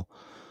all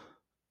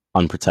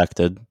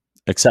unprotected,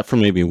 except for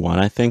maybe one,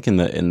 I think, in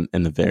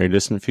the very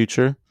distant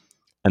future.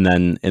 And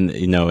then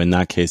in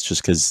that case,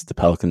 just because the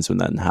Pelicans would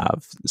then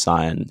have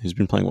Zion, who's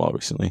been playing well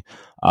recently,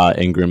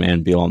 Ingram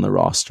and Beal on the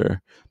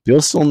roster.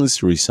 Beal still needs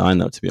to resign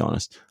though, to be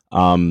honest.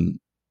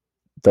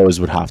 Those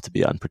would have to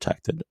be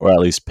unprotected, or at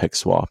least pick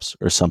swaps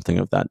or something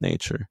of that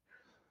nature.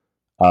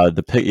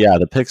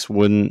 The picks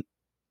wouldn't.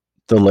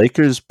 The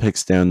Lakers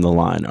picks down the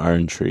line are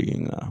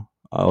intriguing though.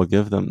 I'll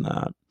give them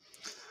that.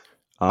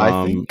 I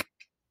Um, think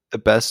the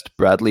best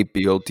Bradley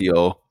Beal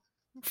deal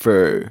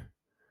for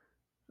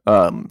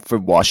for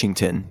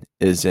Washington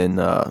is in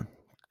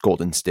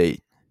Golden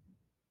State.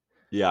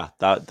 yeah,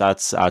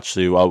 that's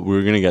actually well,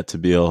 we're gonna get to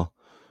Beal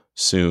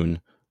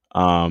soon.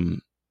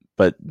 Um,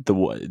 but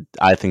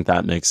I think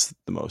that makes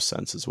the most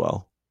sense as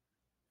well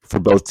for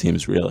both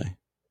teams, really.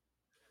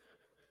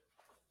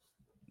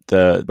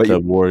 But The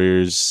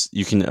Warriors,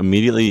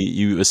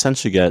 you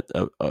essentially get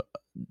a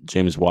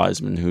James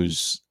Wiseman,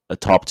 who's a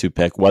top two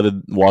pick. Whether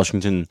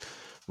Washington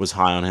was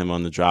high on him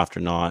on the draft or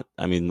not,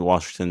 I mean,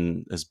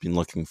 Washington has been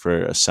looking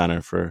for a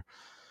center for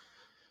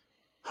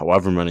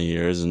however many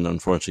years, and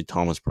unfortunately,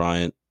 Thomas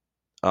Bryant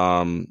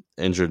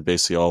injured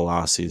basically all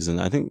last season.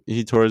 I think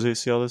he tore his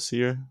ACL this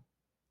year.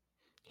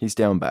 he's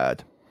down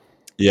bad.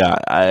 Yeah,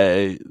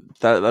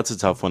 that's a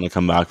tough one to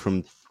come back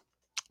from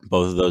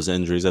both of those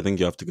injuries. I think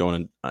you have to go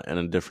in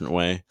a different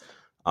way.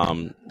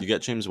 You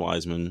get James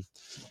Wiseman,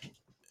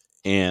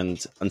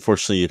 and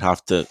unfortunately, you'd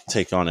have to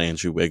take on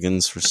Andrew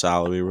Wiggins for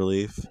salary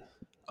relief.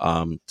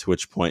 To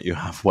which point you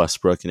have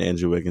Westbrook and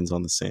Andrew Wiggins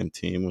on the same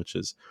team, which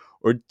is,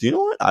 or do you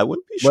know what? I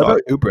wouldn't be What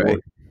about shocked. Oubre?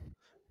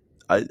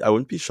 I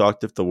wouldn't be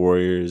shocked if the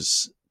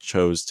Warriors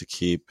chose to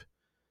keep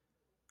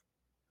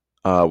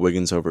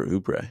Wiggins over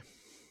Oubre,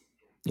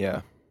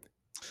 Yeah,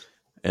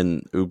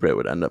 and Oubre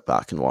would end up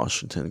back in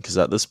Washington because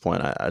at this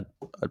point, I'd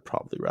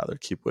probably rather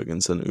keep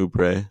Wiggins than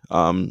Oubre.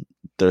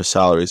 Their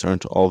salaries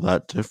aren't all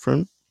that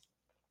different.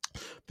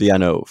 But yeah,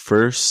 no,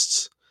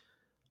 first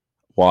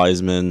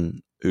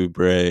Wiseman,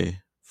 Oubre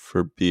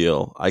for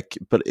Beal.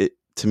 But it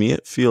to me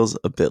it feels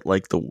a bit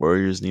like the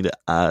Warriors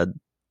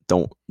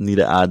don't need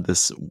to add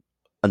this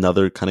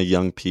another kind of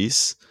young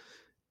piece,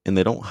 and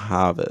they don't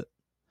have it.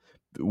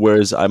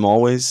 Whereas I'm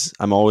always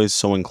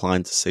so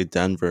inclined to say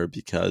Denver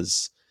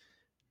because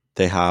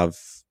they have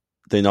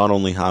they not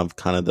only have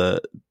kind of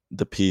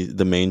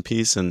the main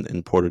piece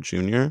in Porter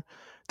Jr.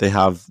 They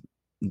have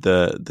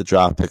the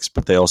draft picks,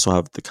 but they also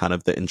have the kind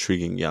of the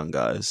intriguing young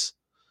guys.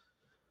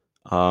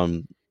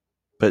 Um,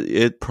 but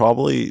it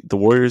probably the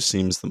Warriors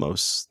seems the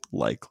most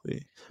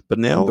likely. But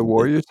and now, the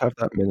Warriors have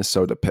that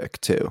Minnesota pick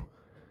too.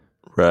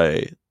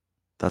 right,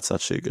 That's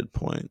actually a good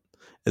point.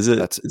 Is it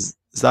That's is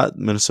that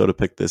Minnesota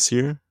pick this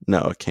year?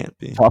 No, it can't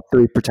be. top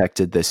 3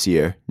 protected this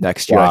year.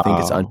 Next year, I think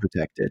it's Wow.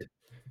 unprotected.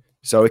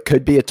 So it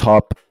could be a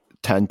top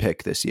 10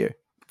 pick this year,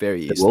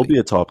 very It will easily. be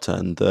a top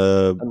 10.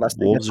 The Unless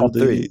they get Wolves are top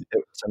 3.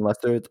 the Unless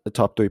they're a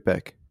top 3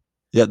 pick.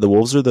 Yeah, the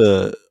Wolves are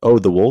the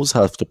Wolves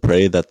have to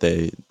pray that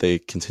they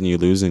continue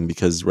losing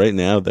because right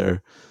now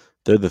they're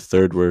the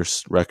third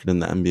worst record in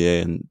the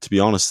NBA, and to be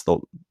honest,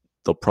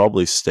 they'll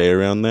probably stay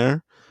around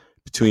there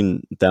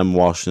between them,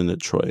 Washington, and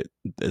Detroit.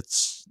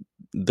 It's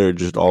they're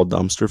just all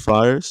dumpster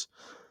fires.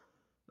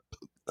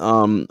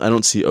 I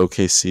don't see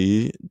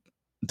OKC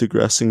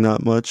digressing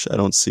that much. I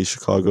don't see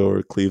Chicago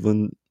or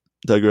Cleveland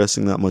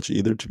digressing that much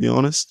either, to be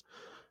honest.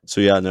 So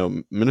yeah,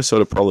 no,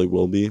 Minnesota probably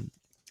will be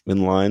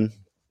in line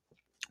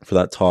for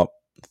that top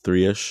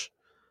three ish.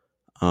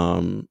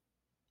 Um,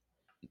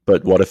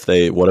 but what if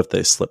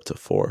they slip to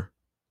 4?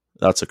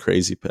 That's a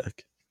crazy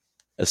pick,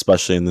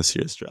 especially in this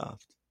year's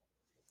draft.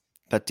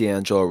 That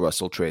D'Angelo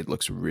Russell trade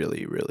looks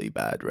really, really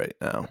bad right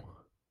now.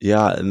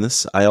 Yeah, and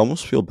this I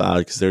almost feel bad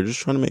because they're just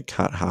trying to make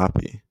Cat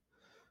happy.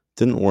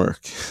 Didn't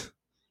work.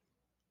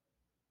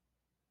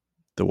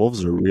 The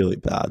Wolves are really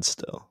bad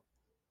still.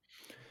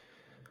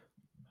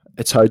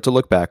 It's hard to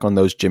look back on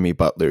those Jimmy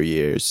Butler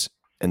years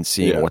and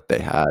seeing Yeah. what they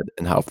had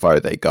and how far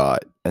they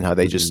got and how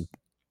they Mhm. just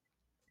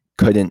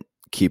couldn't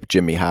keep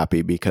Jimmy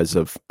happy because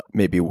of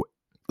maybe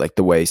like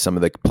the way some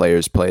of the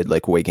players played,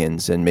 like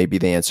Wiggins, and maybe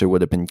the answer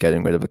would have been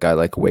getting rid of a guy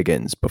like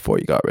Wiggins before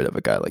you got rid of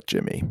a guy like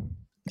Jimmy.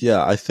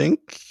 Yeah, I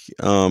think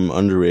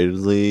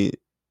underratedly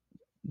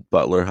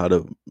Butler had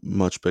a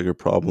much bigger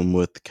problem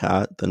with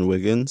Cat than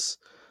Wiggins.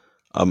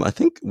 I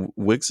think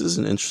Wiggs is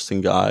an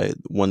interesting guy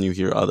when you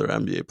hear other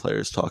NBA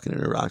players talk and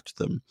interact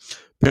with him.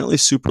 Apparently,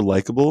 super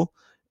likable.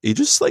 He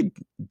just like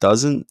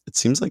doesn't. It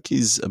seems like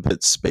he's a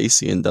bit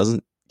spacey and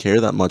doesn't care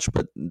that much,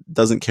 but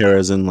doesn't care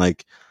as in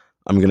like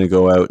I'm gonna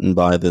go out and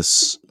buy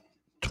this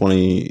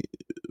 $20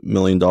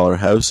 million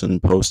house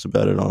and post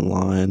about it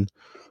online,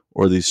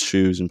 or these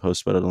shoes and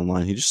post about it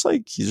online. He's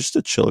just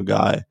a chill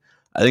guy.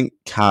 I think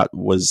Cat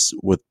was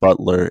with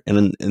Butler,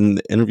 and in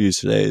the interviews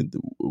today,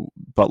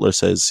 Butler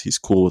says he's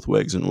cool with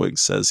Wiggs, and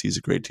Wiggs says he's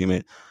a great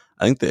teammate.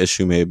 I think the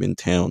issue may have been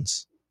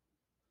Towns,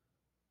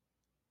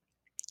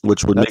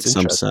 which would make That's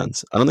some interesting.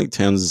 sense. I don't think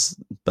Towns is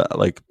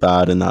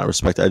bad in that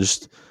respect.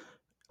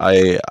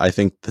 I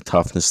think the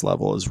toughness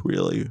level is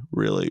really,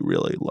 really,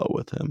 really low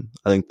with him.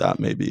 I think that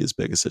may be his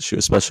biggest issue,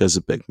 especially as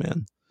a big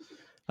man.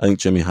 I think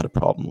Jimmy had a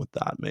problem with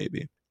that,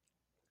 maybe.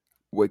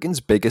 Wiggins'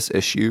 biggest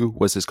issue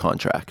was his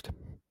contract.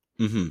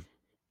 Mm-hmm.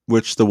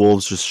 Which the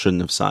Wolves just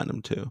shouldn't have signed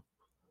him to.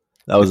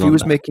 That was If he on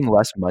was them. making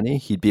less money,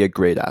 he'd be a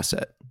great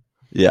asset.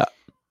 Yeah,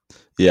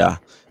 yeah,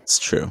 it's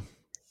true.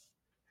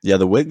 Yeah,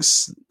 the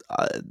Wiggs.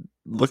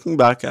 Looking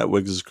back at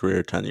Wiggs'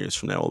 career 10 years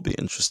from now will be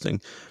interesting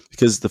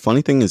because the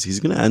funny thing is he's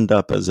going to end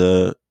up as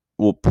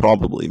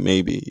probably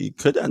maybe he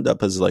could end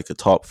up as like a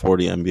top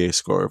 40 NBA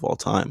scorer of all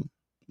time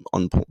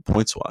on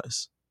points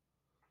wise.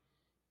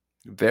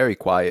 Very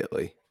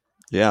quietly.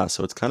 Yeah,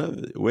 so it's kind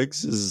of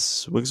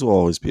Wiggs will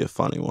always be a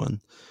funny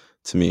one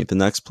to me. The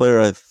next player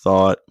I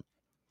thought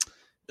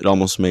it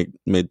almost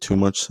made too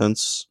much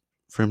sense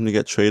for him to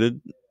get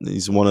traded.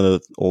 He's one of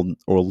the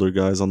older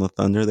guys on the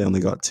Thunder. They only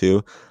got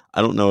 2.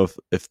 I don't know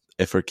if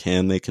or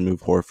can they can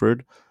move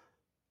Horford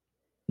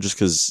just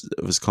because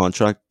of his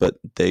contract, but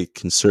they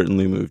can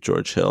certainly move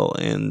George Hill.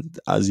 And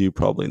as you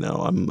probably know,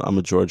 I'm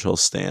a George Hill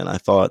stan. I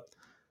thought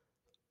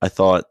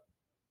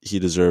he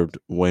deserved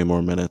way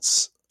more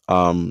minutes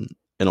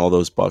in all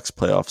those Bucks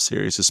playoff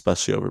series,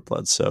 especially over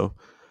Bledsoe.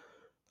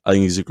 I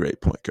think he's a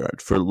great point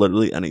guard for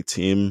literally any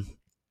team.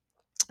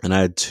 And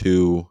I had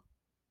 2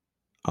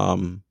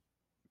 um,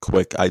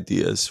 quick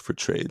ideas for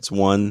trades.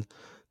 One,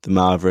 the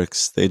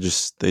Mavericks, they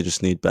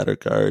just need better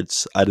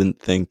guards. I didn't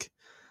think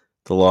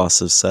the loss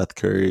of Seth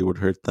Curry would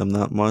hurt them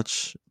that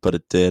much, but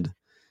it did.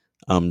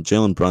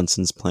 Jalen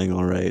Brunson's playing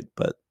all right,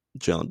 but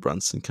Jalen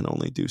Brunson can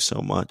only do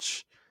so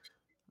much.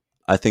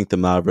 I think the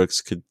Mavericks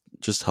could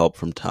just help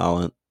from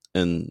talent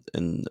and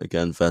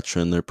again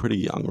veteran. They're pretty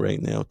young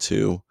right now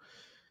too.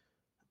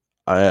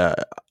 I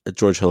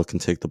George Hill can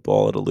take the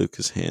ball out of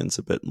Luka's hands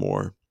a bit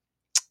more.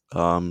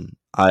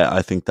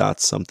 I think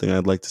that's something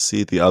I'd like to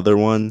see. The other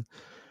one,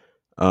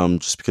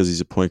 just because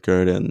he's a point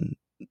guard and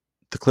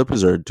the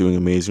Clippers are doing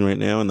amazing right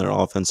now, and their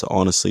offense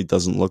honestly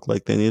doesn't look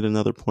like they need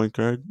another point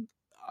guard.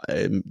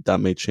 That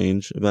may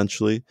change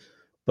eventually,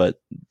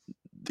 but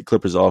the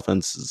Clippers'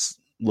 offense is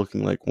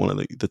looking like one of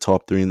the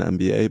top 3 in the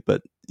NBA.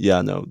 But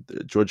yeah, no,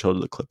 George Hill to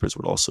the Clippers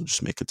would also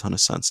just make a ton of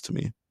sense to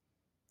me.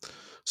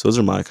 So those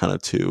are my kind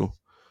of 2.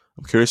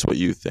 I'm curious what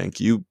you think.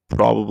 You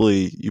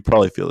probably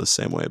feel the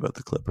same way about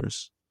the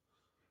Clippers.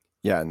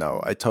 Yeah,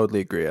 no, I totally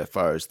agree as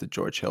far as the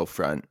George Hill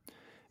front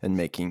and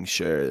making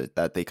sure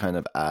that they kind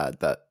of add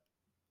that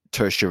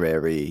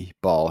tertiary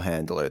ball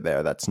handler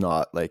there. That's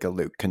not like a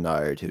Luke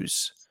Kennard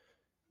who's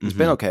been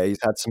Mm-hmm. okay.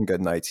 He's had some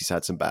good nights, he's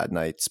had some bad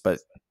nights, but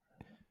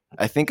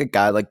I think a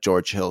guy like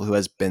George Hill who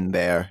has been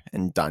there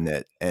and done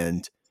it,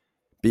 and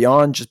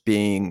beyond just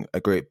being a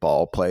great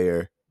ball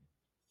player,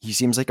 he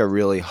seems like a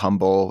really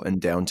humble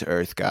and down to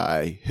earth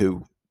guy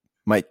who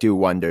might do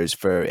wonders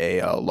for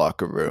a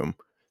locker room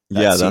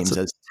that Yeah, seems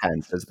as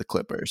tense as the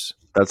Clippers.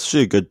 that's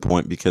actually a good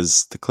point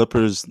because the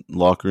Clippers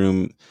locker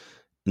room,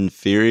 in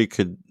theory,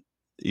 could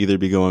either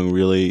be going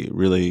really,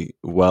 really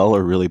well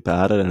or really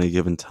bad at any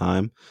given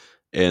time,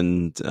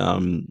 and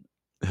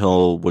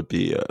Hill would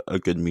be a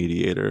good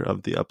mediator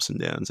of the ups and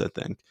downs. I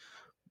think.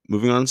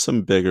 Moving on to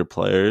some bigger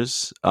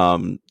players,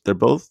 they're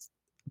both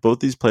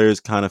these players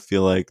kind of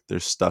feel like they're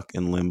stuck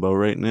in limbo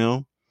right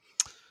now.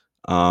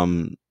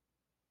 Um,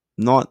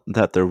 Not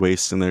that they're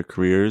wasting their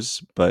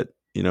careers, but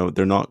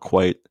they're not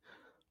quite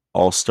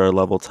all-star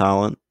level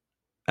talent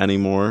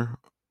anymore.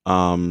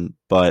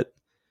 But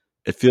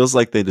it feels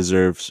like they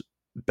deserve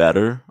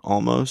better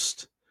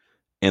almost,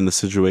 and the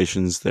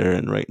situations they're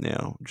in right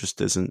now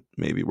just isn't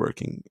maybe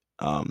working.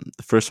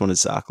 The first one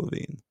is Zach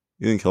LaVine.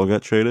 You think he'll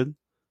get traded?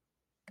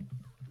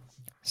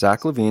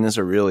 Zach LaVine is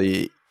a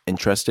really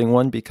interesting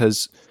one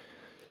because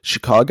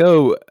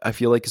Chicago, I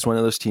feel like, is one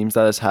of those teams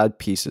that has had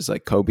pieces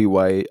like Kobe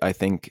White.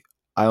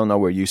 I don't know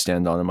where you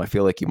stand on him. I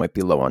feel like you might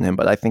be low on him,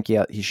 but I think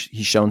he's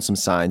shown some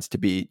signs to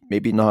be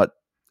maybe not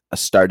a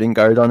starting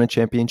guard on a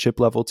championship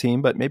level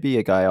team, but maybe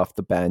a guy off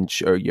the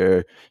bench or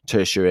your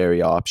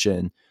tertiary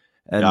option.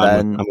 And Yeah, I'm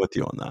with then I'm with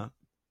you on that.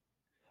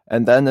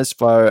 and then as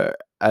far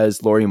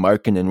as Lauri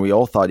Markkanen, we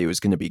all thought he was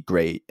going to be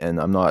great, and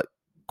I'm not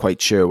quite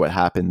sure what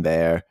happened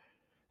there.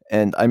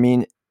 And I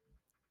mean,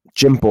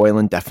 Jim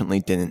Boylan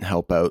definitely didn't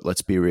help out.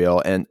 Let's be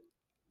real. And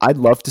I'd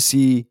love to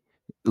see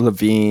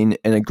Levine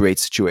in a great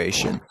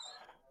situation.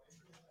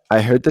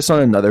 I heard this on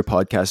another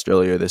podcast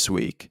earlier this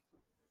week.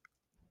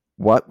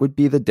 What would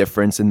be the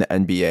difference in the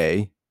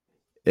NBA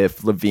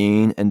if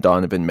Levine and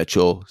Donovan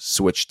Mitchell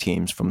switched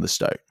teams from the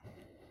start?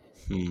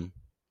 Hmm.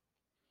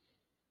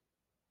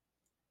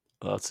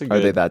 Well, that's a Are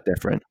they good, that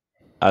different?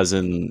 as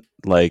in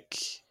like,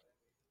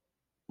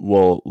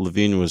 well,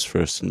 Levine was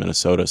first in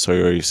Minnesota, so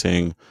are you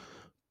saying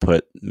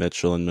put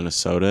Mitchell in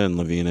Minnesota and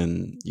Levine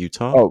in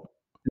Utah? Oh,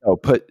 no,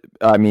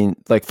 I mean,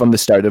 like from the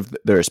start of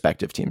their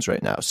respective teams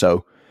right now.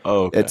 So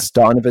Oh, okay. it's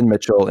Donovan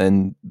Mitchell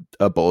in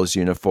a Bulls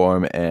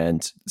uniform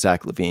and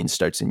Zach LaVine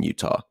starts in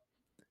Utah.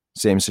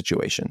 Same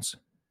situations.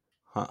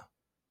 Huh.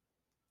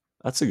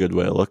 That's a good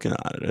way of looking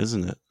at it,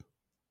 isn't it?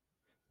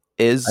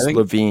 I Is think.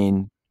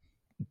 Levine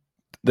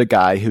the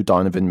guy who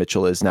Donovan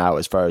Mitchell is now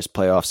as far as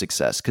playoff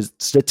success? Because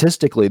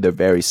statistically, they're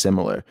very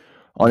similar.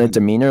 On a Mhm.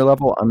 demeanor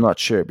level, I'm not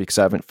sure because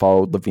I haven't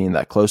followed Levine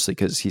that closely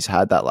because he's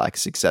had that lack of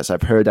success.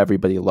 I've heard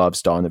everybody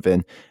loves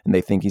Donovan and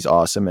they think he's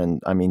awesome.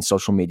 And I mean,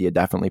 social media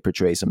definitely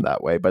portrays him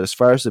that way. But as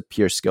far as the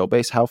pure skill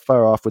base, how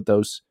far off would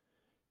those,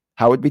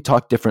 how would we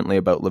talk differently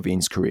about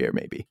Levine's career,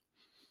 maybe?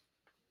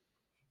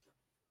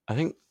 I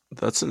think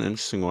that's an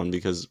interesting one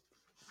because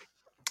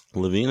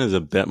Levine is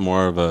a bit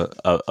more of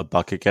a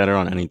bucket getter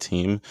on any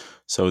team.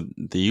 So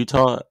the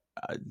Utah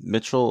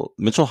Mitchell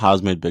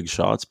has made big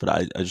shots, but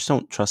I just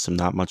don't trust him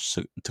that much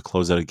to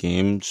close out a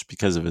game just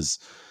because of his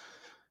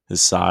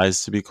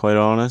size. To be quite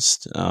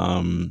honest,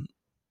 and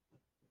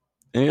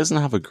he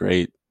doesn't have a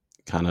great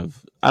kind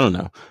of, I don't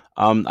know.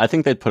 I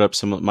think they'd put up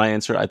similar. My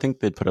answer, I think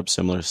they'd put up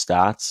similar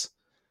stats.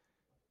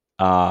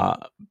 Uh,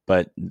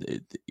 but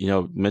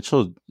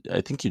Mitchell.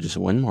 I think you just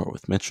win more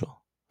with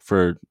Mitchell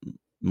for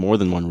more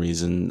than one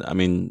reason. I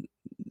mean,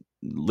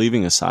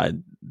 leaving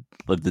aside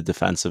like the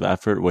defensive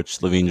effort,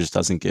 which Levine just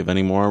doesn't give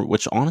anymore.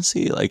 Which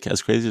honestly, like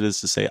as crazy as it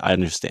is to say, I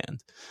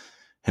understand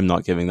him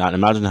not giving that.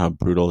 Imagine how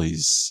brutal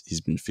he's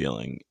been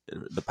feeling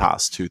the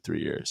past 2-3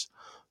 years.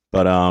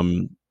 But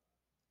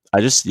I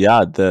just,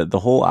 yeah, the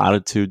whole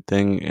attitude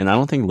thing, and I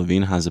don't think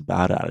Levine has a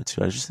bad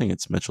attitude. I just think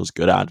it's Mitchell's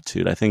good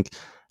attitude. I think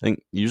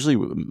usually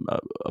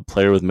a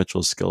player with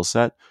Mitchell's skill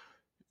set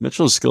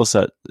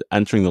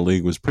entering the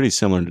league was pretty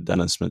similar to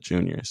Dennis Smith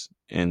Jr.'s,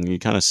 and you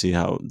kind of see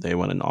how they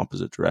went in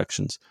opposite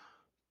directions.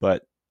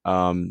 But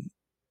um,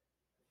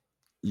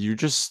 you're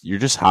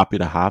just happy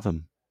to have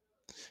him.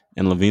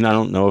 And Levine, I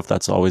don't know if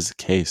that's always the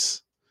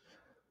case.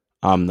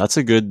 That's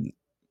a good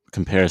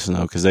comparison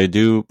though, because they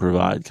do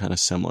provide kind of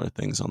similar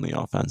things on the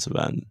offensive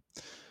end.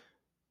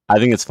 I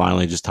think it's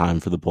finally just time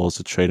for the Bulls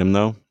to trade him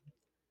though.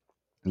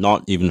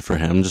 Not even for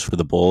him, just for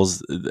the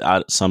Bulls.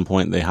 At some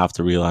point, they have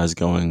to realize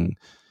going,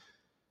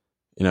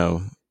 you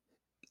know,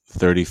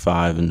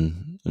 35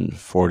 and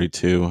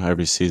 42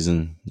 every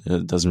season,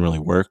 it doesn't really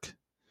work.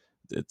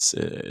 It's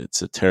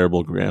a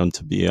terrible ground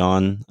to be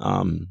on.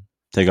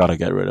 They got to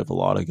get rid of a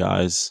lot of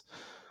guys.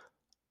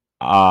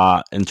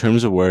 In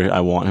terms of where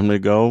I want him to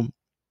go,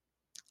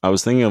 I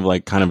was thinking of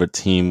like kind of a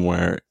team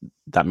where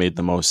that made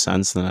the most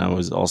sense. And I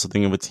was also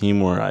thinking of a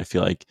team where I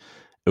feel like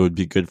it would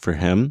be good for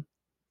him.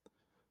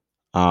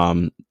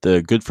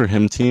 The good for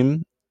him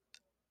team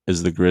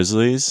is the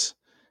Grizzlies,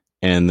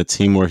 and the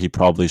team where he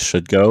probably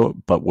should go,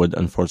 but would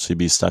unfortunately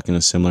be stuck in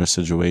a similar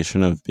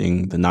situation of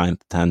being the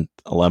ninth, 10th,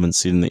 11th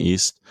seed in the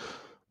East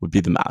would be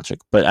the Magic.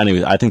 But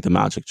anyway, I think the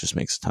Magic just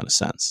makes a ton of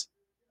sense.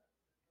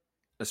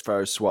 As far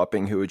as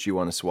swapping, who would you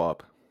want to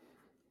swap?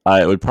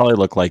 It would probably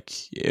look like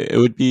it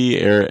would be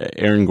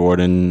Aaron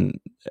Gordon.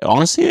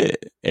 Honestly,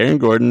 Aaron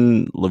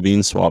Gordon,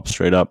 Levine swap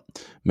straight up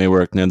may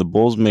work. Now the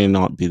Bulls may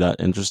not be that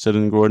interested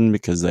in Gordon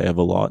because they have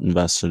a lot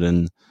invested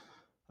in,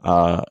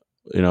 uh,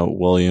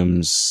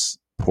 Williams,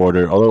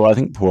 Porter. Although I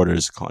think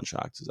Porter's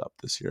contract is up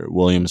this year.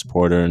 Williams,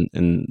 Porter,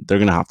 and they're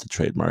gonna have to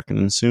trade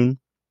Markkinen soon.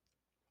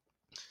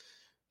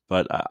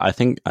 But I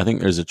think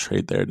there's a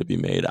trade there to be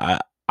made.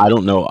 I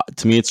don't know.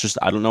 To me, it's just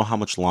I don't know how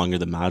much longer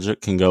the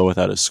Magic can go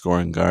without a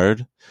scoring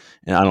guard,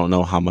 and I don't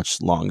know how much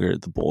longer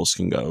the Bulls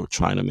can go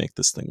trying to make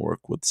this thing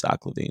work with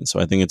Zach LaVine. So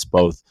I think it's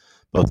both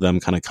of them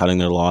kind of cutting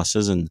their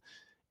losses and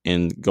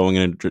going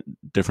in a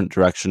different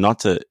direction, not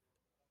to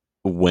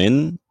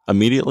win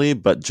immediately,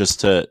 but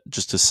just to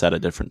set a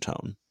different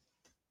tone.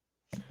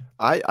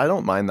 I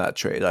don't mind that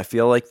trade. I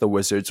feel like the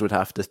Wizards would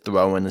have to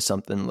throw in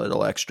something a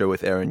little extra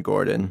with Aaron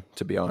Gordon,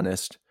 to be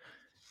honest.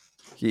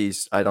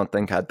 I don't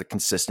think, had the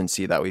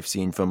consistency that we've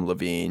seen from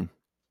Levine.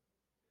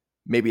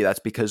 Maybe that's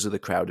because of the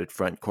crowded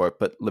front court,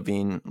 but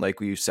Levine, like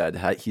you said,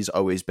 he's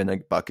always been a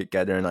bucket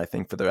getter, and I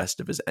think for the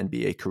rest of his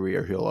NBA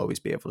career, he'll always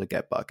be able to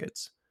get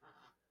buckets.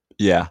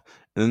 Yeah,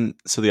 and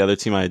so the other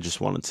team I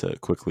just wanted to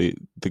quickly,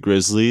 the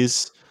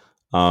Grizzlies.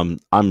 I'm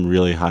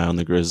really high on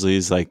the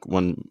Grizzlies. Like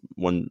when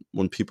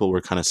people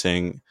were kind of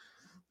saying,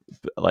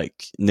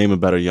 like, name a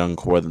better young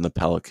core than the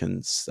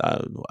Pelicans,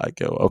 I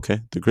go,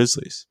 okay, the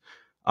Grizzlies.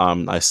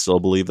 I still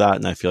believe that,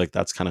 and I feel like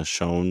that's kind of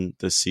shown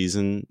this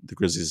season. The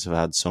Grizzlies have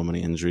had so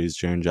many injuries.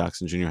 Jaren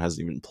Jackson Jr.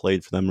 hasn't even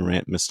played for them.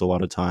 Morant missed a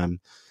lot of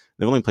time.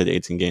 They've only played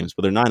 18 games,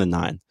 but they're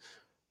 9-9,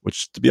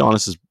 which, to be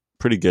honest, is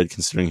pretty good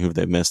considering who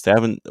they've missed. They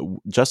haven't.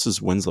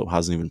 Justice Winslow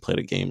hasn't even played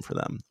a game for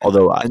them.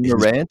 Although And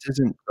Morant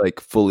isn't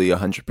like fully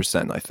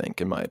 100%, I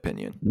think, in my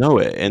opinion. no,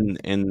 and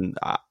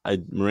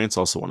Morant's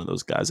also one of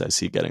those guys I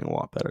see getting a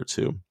lot better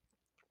too.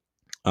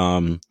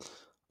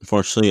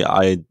 Unfortunately,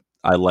 I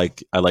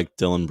like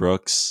Dylan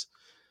Brooks.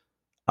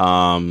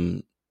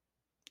 Um,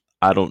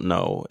 I don't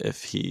know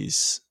if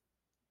he's.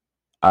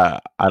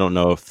 I don't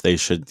know if they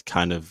should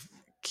kind of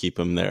keep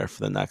him there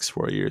for the next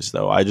 4 years,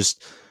 though. I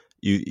just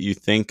you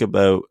think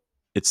about,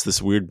 it's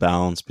this weird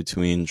balance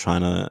between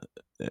trying to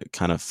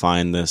kind of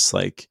find this,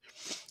 like,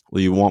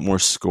 well, you want more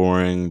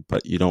scoring,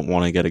 but you don't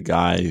want to get a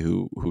guy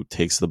who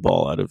takes the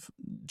ball out of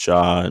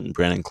Ja and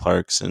Brandon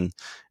Clark's and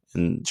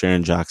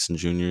Jaren Jackson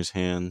Jr.'s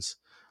hands.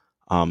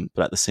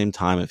 But at the same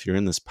time, if you're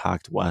in this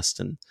packed West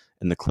and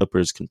the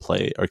Clippers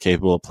are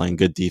capable of playing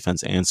good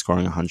defense and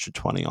scoring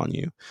 120 on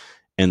you,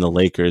 and the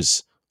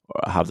Lakers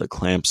have the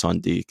clamps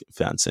on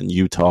defense, and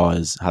Utah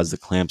has the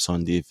clamps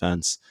on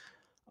defense.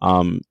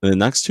 In the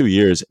next 2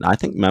 years, and I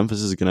think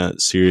Memphis is going to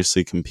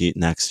seriously compete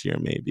next year,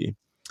 maybe.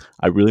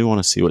 I really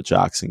want to see what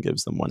Jackson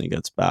gives them when he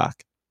gets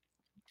back.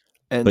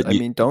 And But I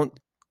mean, don't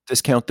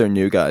discount their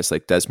new guys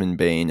like Desmond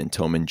Bane and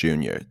Tillman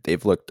Jr.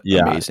 They've looked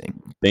yeah,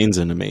 amazing. Bane's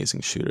an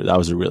amazing shooter. That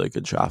was a really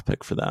good draft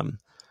pick for them.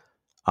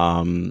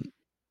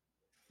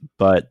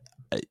 But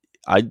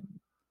I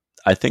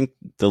I think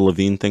the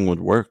Levine thing would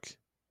work.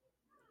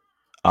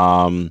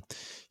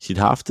 He'd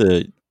have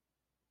to,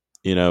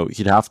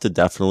 he'd have to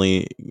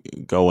definitely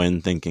go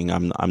in thinking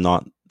I'm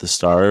not the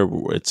star.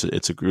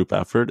 It's a group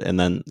effort, and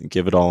then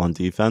give it all on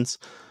defense.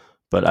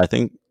 But I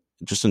think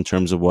just in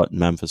terms of what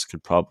Memphis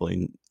could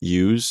probably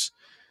use,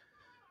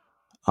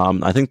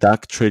 I think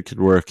that trade could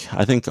work.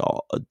 I think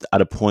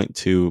at a point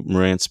too,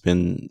 Morant's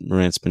been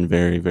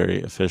very,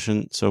 very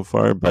efficient so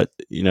far. But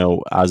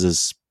as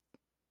his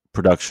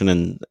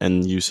production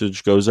and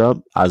usage goes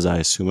up, as I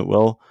assume it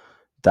will,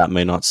 that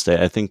may not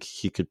stay. I think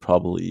he could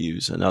probably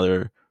use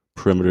another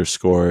perimeter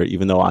scorer.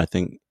 Even though I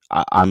think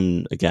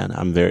I'm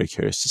very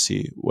curious to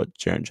see what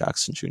Jaren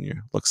Jackson Jr.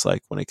 looks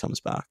like when he comes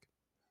back.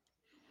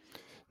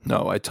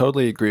 No, I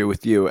totally agree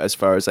with you as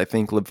far as I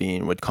think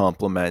Levine would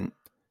complement,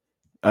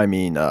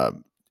 Morant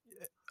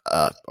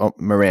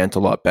a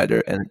lot better.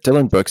 And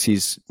Dylan Brooks,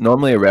 he's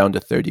normally around a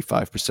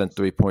 35%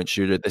 three-point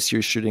shooter. This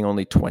year's shooting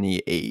only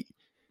 28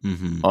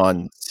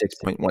 on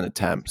 6.1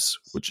 attempts,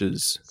 which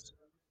is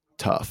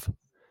tough.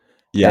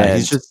 Yeah,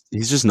 And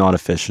he's just not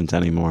efficient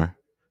anymore,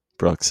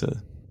 Brooks.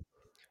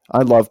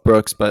 I love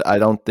Brooks, but I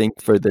don't think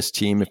for this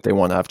team, if they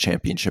want to have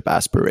championship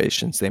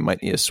aspirations, they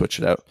might need to switch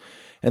it out.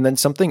 And then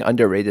something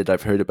underrated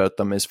I've heard about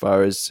them as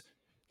far as,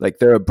 like,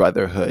 they're a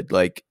brotherhood.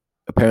 Like,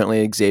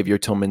 apparently Xavier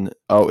Tillman,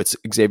 it's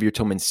Xavier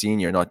Tillman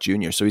Sr., not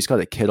Jr., so he's got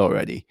a kid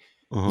already.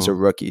 He's a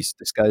rookie.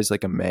 This guy's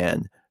like a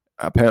man.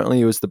 Apparently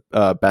he was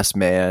the best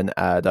man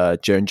at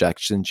Jaren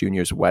Jackson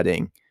Jr.'s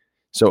wedding.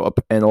 So,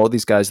 and all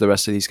these guys, the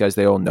rest of these guys,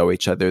 they all know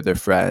each other. They're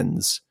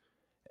friends.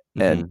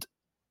 And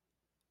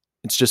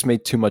it's just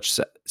made too much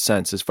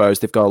sense as far as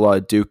they've got a lot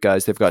of Duke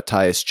guys. They've got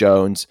Tyus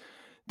Jones.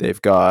 They've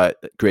got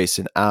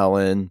Grayson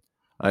Allen.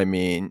 I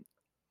mean,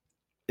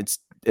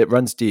 it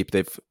runs deep.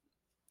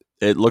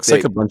 It looks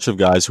like a bunch of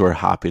guys who are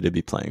happy to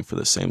be playing for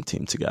the same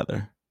team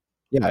together.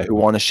 Yeah, who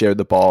want to share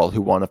the ball,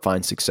 who want to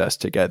find success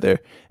together.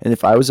 And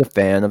if I was a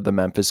fan of the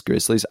Memphis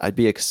Grizzlies, I'd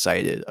be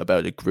excited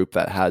about a group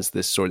that has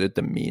this sort of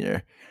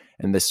demeanor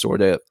and this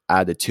sort of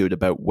attitude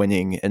about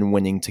winning and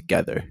winning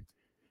together.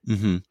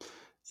 Mm-hmm.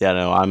 Yeah,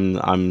 no,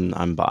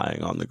 I'm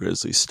buying on the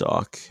Grizzlies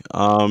stock.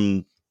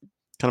 Kind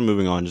of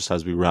moving on, just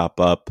as we wrap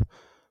up.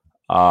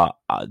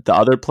 The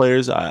other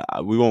players,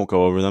 we won't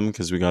go over them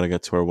because we got to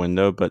get to our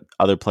window. But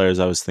other players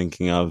I was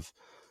thinking of,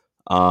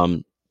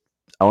 um,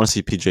 I want to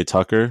see PJ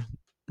Tucker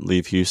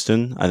leave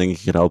Houston. I think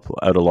he could help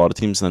out a lot of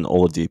teams. And then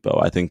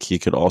Oladipo, I think he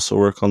could also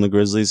work on the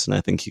Grizzlies, and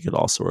I think he could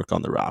also work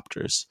on the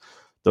Raptors.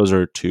 Those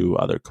are two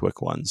other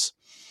quick ones.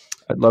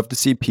 I'd love to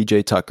see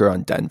PJ Tucker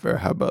on Denver.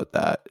 How about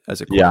that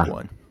as a quick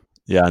one?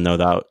 Yeah, no,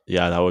 that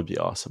would be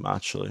awesome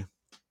actually.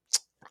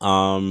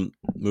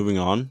 Moving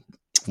on.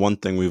 One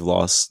thing we've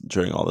lost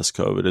during all this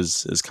COVID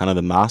is kind of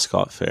the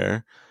mascot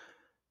fair.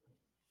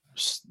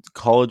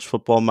 College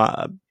football,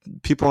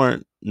 people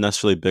aren't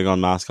necessarily big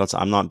on mascots.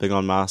 I'm not big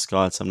on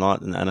mascots. I'm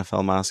not an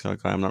NFL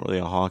mascot guy. I'm not really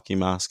a hockey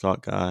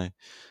mascot guy.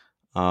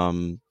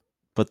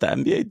 But the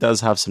NBA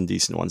does have some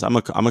decent ones. I'm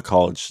a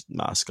college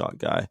mascot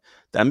guy.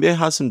 The NBA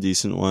has some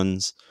decent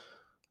ones.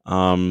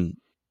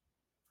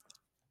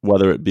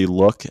 Whether it be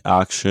look,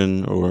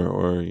 action,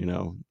 or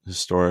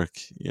historic,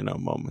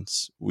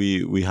 moments.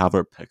 We have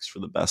our picks for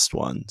the best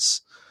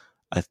ones.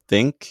 I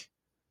think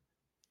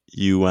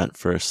you went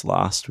first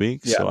last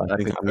week, so I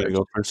think I'm going to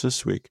go first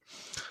this week.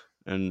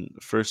 And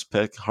first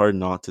pick, hard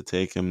not to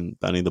take him,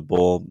 Benny the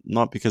Bull,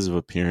 not because of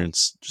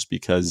appearance, just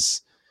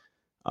because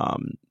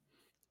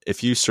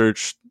if you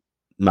search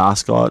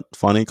mascot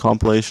funny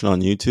compilation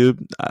on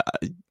YouTube,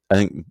 I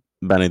think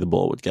Benny the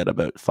Bull would get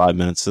about 5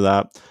 minutes of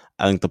that.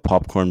 I think the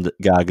popcorn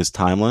gag is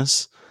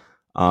timeless.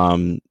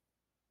 I've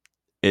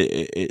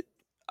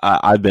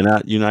been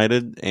at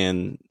United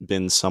and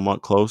been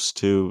somewhat close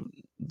to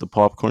the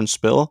popcorn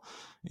spill,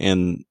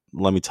 and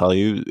let me tell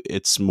you,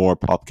 it's more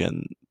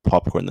popcorn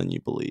than you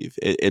believe.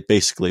 It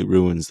basically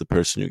ruins the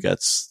person who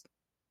gets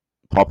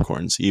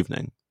popcorn's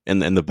evening in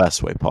the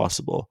best way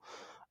possible.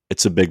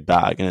 It's a big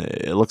bag, and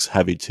it looks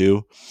heavy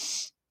too.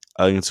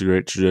 I think it's a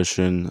great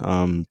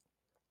tradition.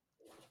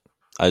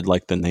 I'd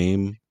like the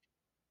name.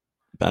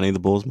 Benny the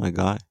Bull's my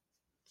guy.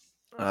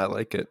 I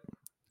like it.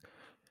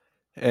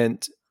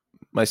 And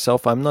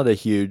myself, I'm not a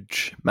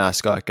huge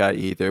mascot guy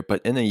either,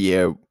 but in a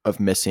year of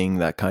missing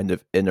that kind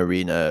of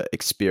in-arena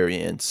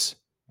experience,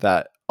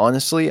 that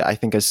honestly, I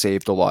think has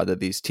saved a lot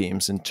of these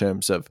teams in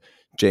terms of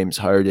James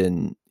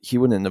Harden. He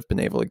wouldn't have been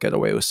able to get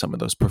away with some of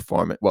those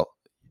performance. Well,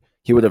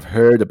 he would have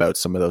heard about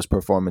some of those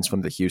performances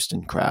from the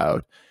Houston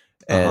crowd.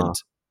 And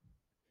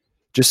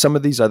just some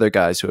of these other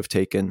guys who have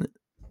taken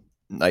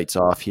nights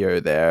off here or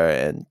there,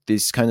 and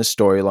these kind of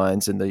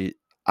storylines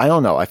I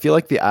don't know. I feel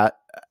like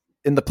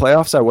in the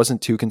playoffs, I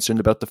wasn't too concerned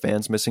about the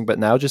fans missing, but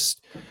now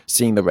just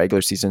seeing the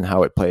regular season,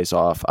 how it plays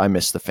off, I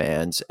miss the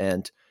fans,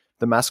 and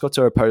the mascots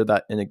are a part of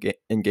that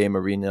in-game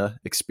arena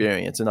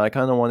experience. And I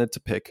kind of wanted to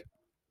pick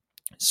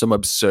some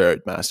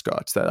absurd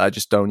mascots that I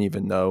just don't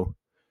even know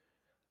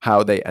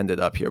how they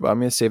ended up here, but I'm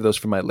going to save those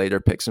for my later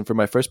picks. And for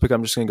my first pick,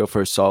 I'm just going to go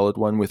for a solid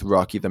one with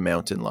Rocky the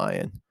Mountain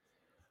Lion.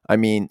 I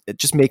mean, it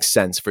just makes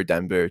sense for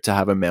Denver to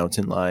have a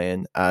mountain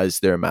lion as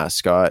their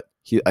mascot.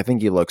 I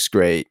think he looks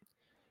great.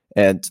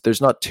 And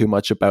there's not too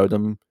much about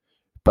him,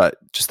 but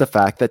just the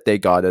fact that they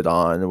got it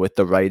on with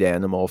the right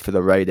animal for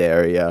the right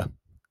area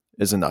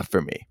is enough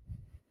for me.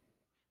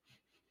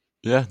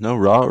 Yeah, no,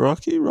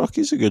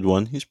 Rocky's a good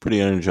one. He's pretty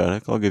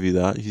energetic. I'll give you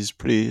that. His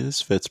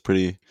fit's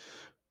pretty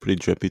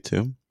drippy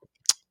too.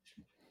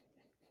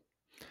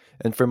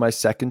 And for my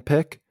second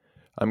pick,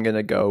 I'm going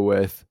to go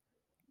with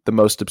the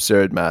most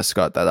absurd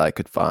mascot that I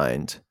could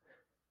find,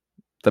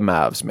 the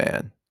Mavs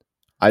man.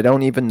 I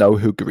don't even know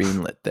who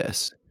greenlit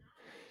this.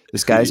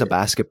 This guy's a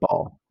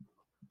basketball.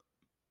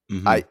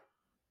 Mm-hmm.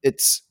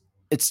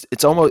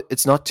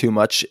 It's not too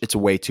much. It's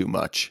way too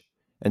much.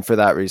 And for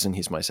that reason,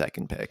 he's my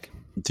second pick.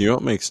 Do you know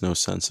what makes no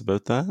sense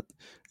about that?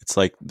 It's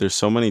like there's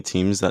so many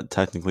teams that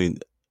technically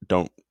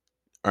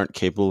aren't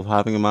capable of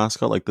having a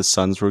mascot. Like the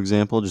Suns, for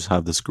example, just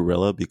have this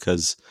gorilla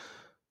because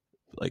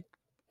like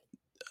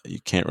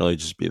you can't really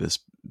just be this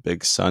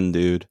big sun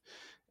dude.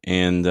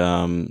 And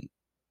the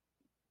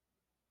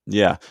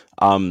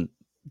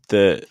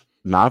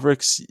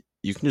Mavericks,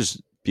 you can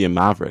just be a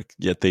Maverick,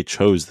 yet they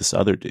chose this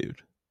other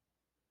dude.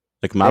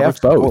 Like Mavericks,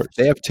 they have both.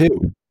 They have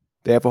two.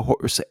 They have a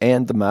horse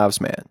and the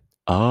Mavs man.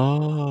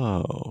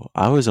 Oh,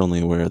 I was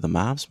only aware of the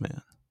Mavs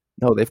man.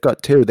 No, they've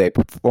got two. They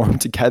perform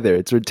together.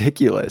 It's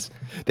ridiculous.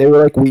 They were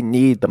like, we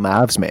need the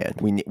Mavs man.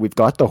 We've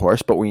got the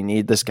horse, but we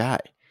need this guy.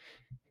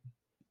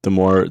 The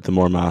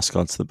more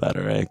mascots, the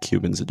better. Eh?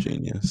 Cuban's a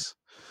genius.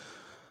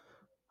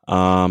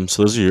 So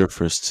those are your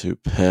first two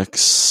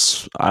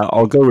picks.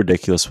 I'll go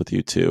ridiculous with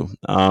you too.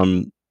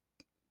 A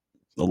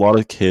lot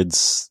of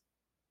kids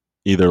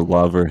either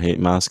love or hate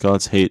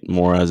mascots. Hate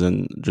more as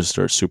in just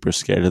are super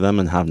scared of them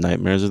and have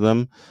nightmares of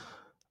them.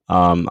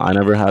 I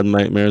never had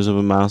nightmares of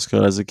a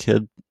mascot as a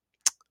kid.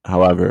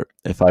 However,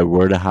 if I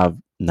were to have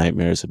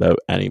nightmares about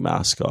any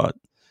mascot,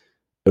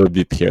 it would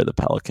be Pierre the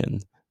Pelican.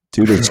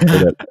 Dude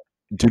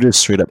is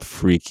straight up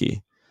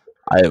freaky.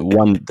 I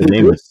love the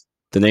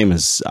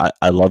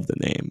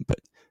name, but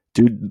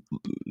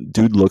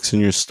dude looks in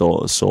your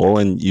soul,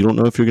 and you don't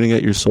know if you're gonna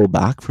get your soul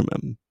back from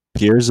him.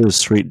 Pierre's a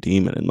straight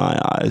demon in my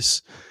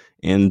eyes,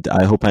 and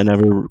I hope I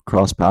never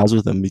cross paths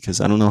with him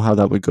because I don't know how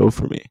that would go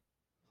for me.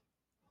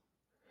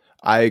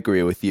 I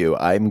agree with you.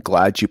 I'm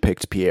glad you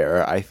picked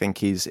Pierre. I think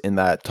he's in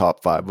that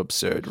top five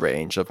absurd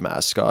range of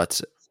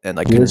mascots, and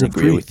I Pierre's couldn't a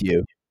agree freak. with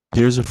you.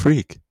 Pierre's a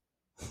freak.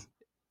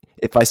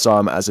 If I saw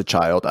him as a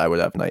child, I would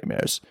have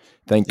nightmares.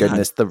 Thank Yeah,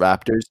 goodness the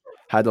Raptors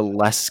had a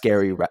less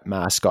scary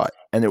mascot,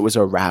 and it was a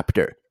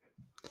raptor.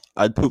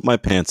 I'd poop my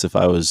pants if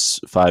I was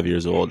 5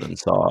 years old and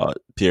saw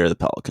Pierre the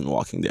Pelican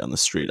walking down the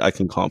street. I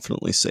can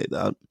confidently say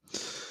that.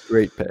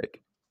 Great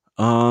pick.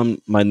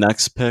 My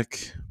next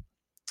pick,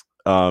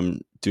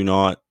 do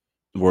not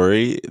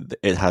worry.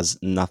 It has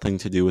nothing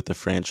to do with the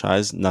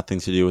franchise, nothing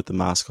to do with the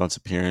mascot's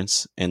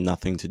appearance, and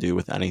nothing to do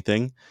with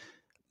anything.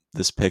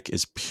 This pick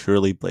is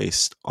purely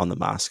based on the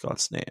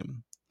mascot's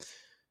name.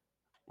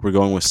 We're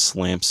going with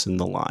Slamson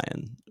the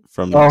Lion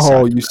from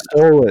Oh, you Sacramento.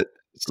 stole it.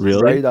 It's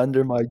Really? right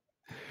under my.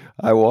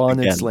 I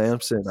wanted Again,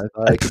 Slamson. I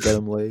thought I could get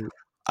him late.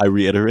 I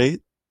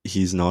reiterate,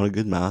 he's not a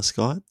good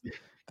mascot.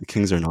 The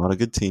Kings are not a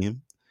good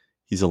team.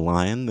 He's a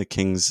lion. The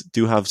Kings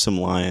do have some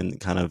lion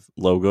kind of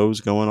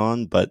logos going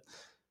on, but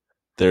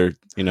they're,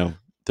 they're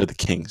the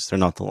Kings. They're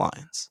not the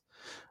Lions.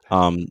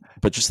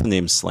 But just the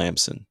name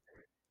Slamson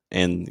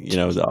and,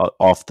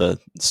 off the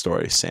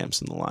story,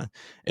 Samson the Lion.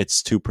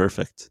 It's too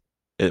perfect.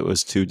 It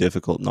was too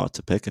difficult not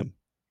to pick him.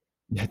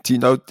 Yeah, do you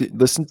know?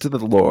 Listen to the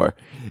lore.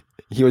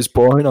 He was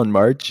born on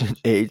March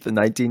 8th,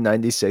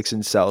 1996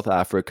 in South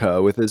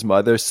Africa with his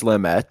mother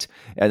Slimette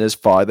and his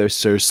father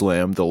Sir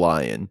Slam the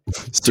Lion.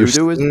 Sir Due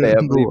to his Slam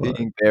family the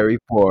being very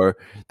poor,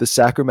 the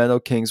Sacramento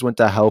Kings went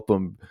to help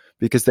him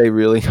because they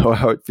really know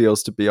how it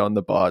feels to be on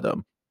the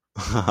bottom.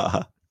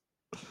 Lion.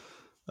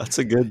 That's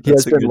a good. He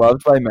That's has a been good.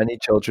 loved by many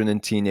children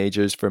and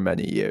teenagers for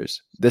many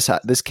years. This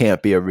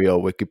can't be a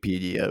real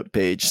Wikipedia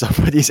page.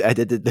 Somebody's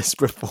edited this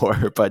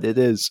before, but it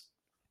is.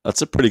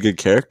 That's a pretty good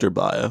character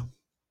bio.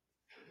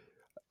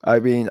 I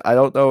mean, I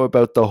don't know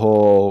about the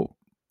whole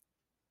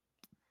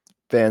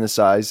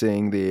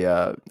fantasizing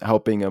the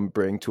helping him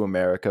bring to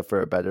America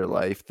for a better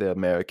life, the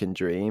American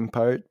dream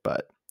part,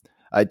 but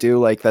I do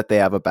like that they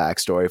have a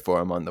backstory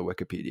for him on the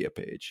Wikipedia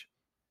page.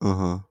 Uh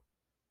huh.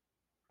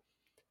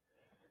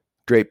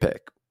 Great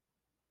pick.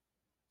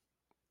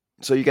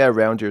 So you got to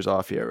round yours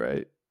off here,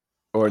 right?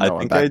 Or I no, I'm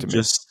think back to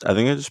me. I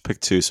think I just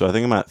picked two, so I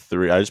think I'm at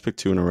three. I just picked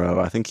two in a row.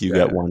 I think you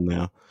get Yeah. one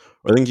now,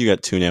 or I think you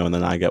get two now, and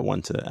then I get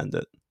one to end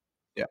it.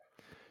 Yeah.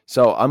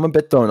 So I'm a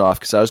bit thrown off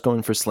because I was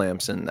going for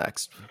Slamson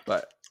next,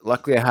 but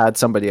luckily I had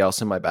somebody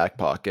else in my back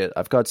pocket.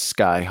 I've got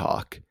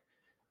Skyhawk.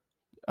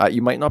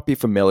 You might not be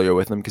familiar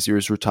with him because he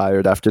was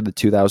retired after the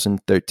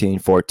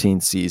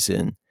 2013-14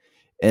 season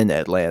in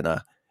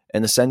Atlanta.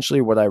 And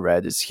essentially what I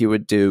read is he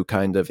would do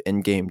kind of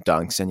in-game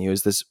dunks, and he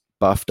was this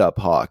buffed up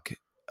hawk,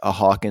 a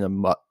hawk in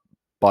a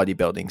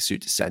bodybuilding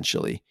suit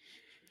essentially.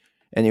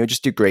 And he would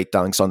just do great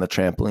dunks on the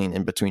trampoline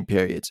in between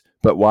periods.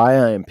 But why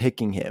I am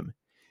picking him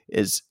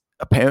is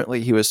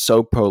apparently he was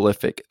so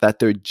prolific that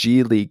their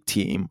G League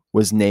team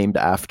was named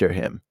after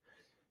him.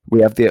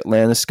 We have the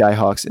Atlanta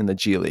Skyhawks in the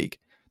G League.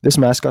 This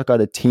mascot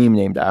got a team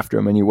named after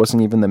him, and he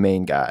wasn't even the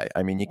main guy.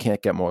 I mean, you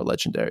can't get more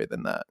legendary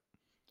than that.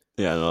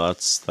 Yeah, no,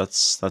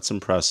 that's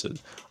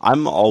impressive.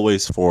 I'm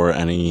always for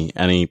any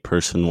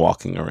person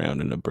walking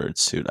around in a bird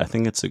suit. I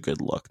think it's a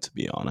good look, to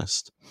be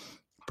honest.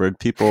 Bird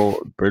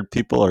people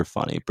are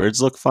funny.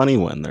 Birds look funny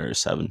when they're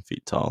 7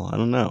 feet tall. I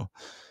don't know.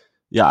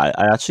 Yeah,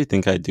 I actually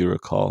think I do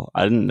recall.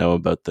 I didn't know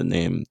about the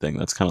name thing.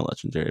 That's kind of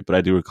legendary, but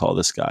I do recall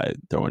this guy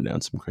throwing down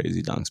some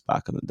crazy dunks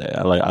back in the day.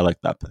 I like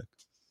that pick.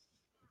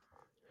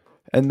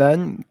 And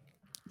then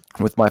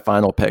with my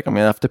final pick, I'm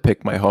going to have to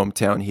pick my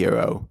hometown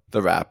hero,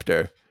 the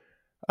Raptor.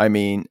 I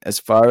mean, as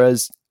far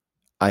as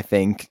I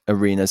think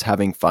arenas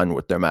having fun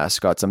with their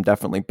mascots, I'm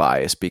definitely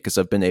biased because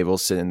I've been able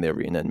to sit in the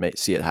arena and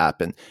see it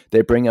happen.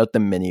 They bring out the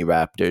mini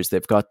Raptors.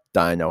 They've got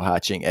Dino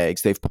hatching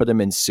eggs. They've put him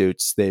in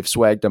suits. They've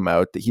swagged him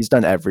out. He's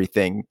done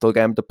everything. They'll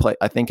get him to play.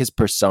 I think his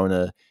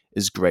persona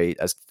is great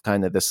as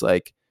kind of this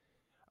like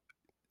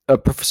a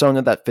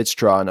persona that fits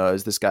Toronto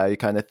as this guy who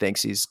kind of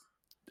thinks he's,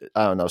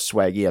 I don't know,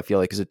 swaggy, I feel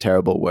like is a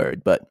terrible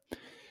word, but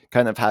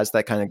kind of has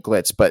that kind of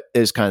glitz, but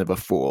is kind of a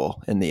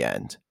fool in the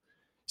end.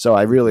 So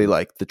I really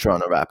like the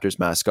Toronto Raptors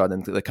mascot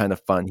and the kind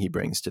of fun he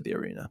brings to the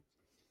arena.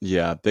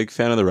 Yeah, big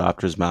fan of the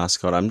Raptors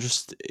mascot. I'm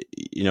just,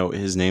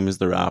 his name is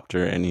the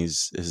Raptor, and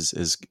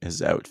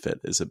his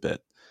outfit is a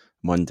bit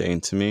mundane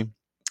to me.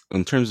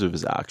 In terms of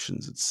his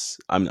actions,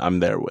 I'm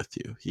there with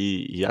you.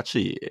 He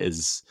actually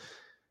is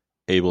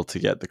able to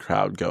get the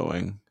crowd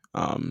going,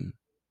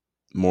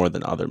 more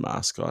than other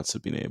mascots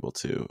have been able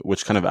to,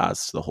 which kind of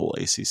adds to the whole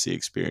ACC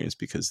experience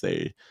because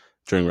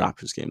during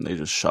Raptors game they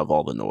just shove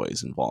all the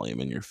noise and volume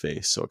in your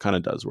face, so it kind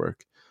of does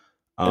work.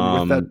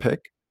 And with that Um,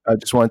 pick, I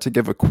just wanted to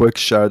give a quick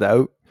shout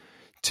out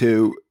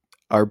to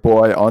our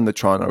boy on the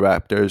Toronto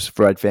Raptors,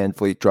 Fred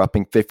VanVleet,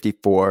 dropping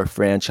 54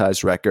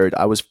 franchise record.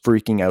 I was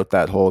freaking out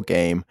that whole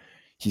game.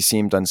 He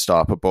seemed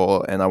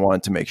unstoppable, and I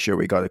wanted to make sure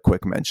we got a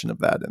quick mention of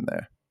that in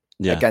there.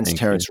 yeah, Against thank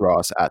you, Terrence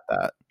Ross at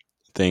that.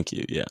 thank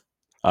you. Yeah.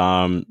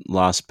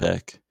 Last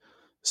pick.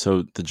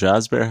 So the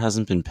Jazz Bear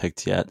hasn't been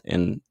picked yet,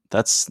 and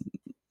that's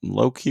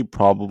low-key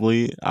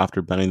probably,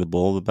 after Benny the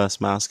Bull, the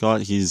best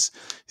mascot. He's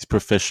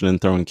proficient in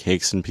throwing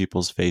cakes in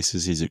people's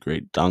faces. He's a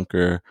great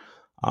dunker.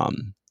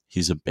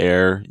 He's a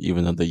bear,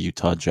 even though the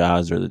Utah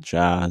Jazz are the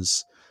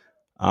Jazz.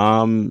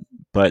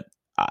 But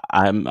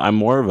I'm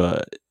more of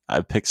a,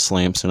 I picked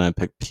Slamson, I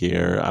picked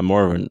Pierre. I'm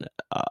more of an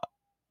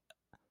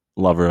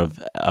lover of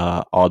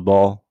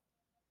oddball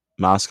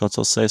mascots,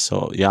 I'll say.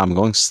 So yeah, I'm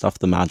going Stuff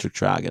the Magic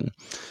Dragon.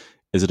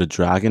 Is it a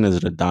dragon? Is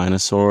it a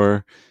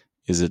dinosaur?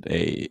 Is it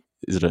a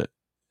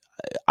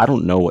I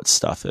don't know what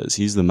Stuff is.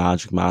 He's the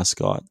Magic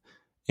mascot,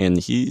 and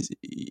he's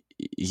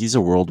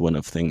a whirlwind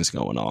of things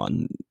going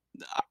on.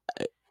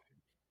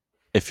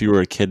 If you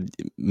were a kid,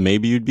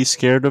 maybe you'd be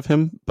scared of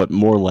him, but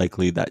more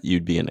likely that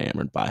you'd be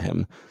enamored by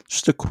him.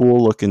 Just a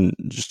cool looking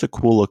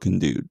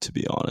dude, to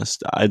be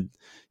honest.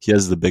 He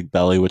has the big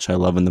belly, which I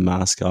love in the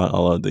mascot. I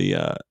love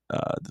the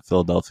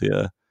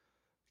Philadelphia.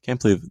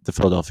 Can't believe the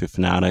Philadelphia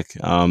Fanatic.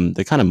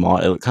 They it kind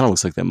of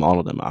looks like they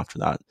modeled him after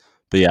that.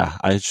 But yeah,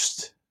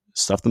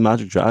 Stuff the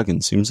Magic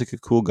Dragon seems like a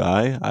cool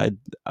guy. I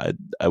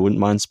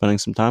wouldn't mind spending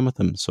some time with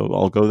him, so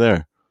I'll go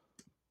there.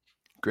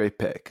 Great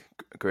pick,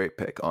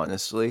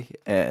 honestly.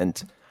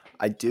 And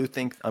I do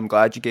think I'm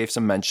glad you gave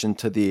some mention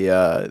to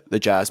the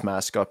Jazz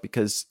mascot,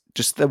 because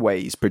just the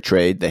way he's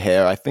portrayed, the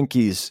hair, I think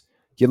he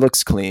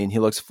looks clean, he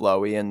looks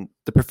flowy, and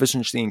the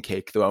proficiency in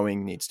cake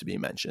throwing needs to be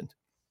mentioned.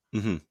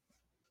 Mm-hmm.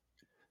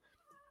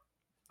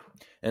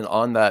 And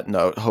on that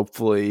note,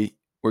 hopefully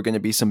we're going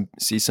to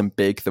see some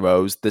big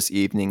throws this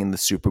evening in the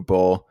Super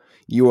Bowl.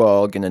 You are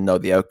all going to know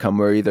the outcome.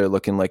 We're either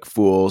looking like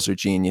fools or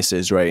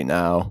geniuses right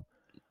now.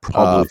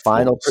 Probably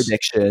final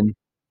prediction.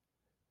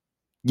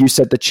 You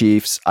said the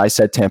Chiefs. I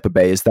said Tampa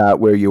Bay. Is that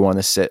where you want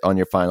to sit on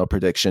your final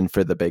prediction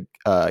for the big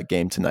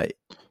game tonight?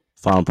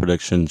 Final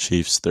prediction: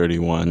 Chiefs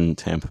 31,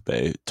 Tampa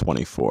Bay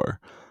 24.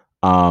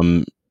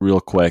 Real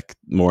quick.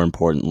 More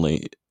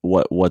importantly,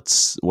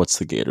 what's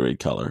the Gatorade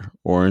color?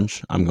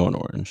 Orange. I'm going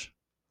orange.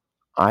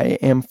 I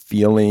am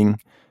feeling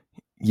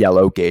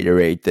yellow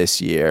Gatorade this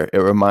year. It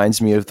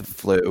reminds me of the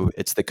flu.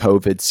 It's the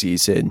COVID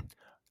season.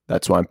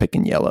 That's why I'm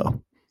picking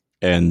yellow.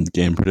 And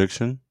game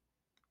prediction?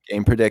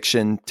 Game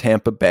prediction,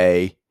 Tampa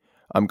Bay.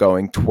 I'm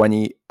going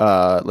 20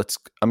 I'm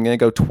going to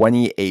go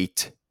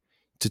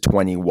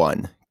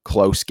 28-21.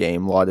 Close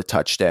game, a lot of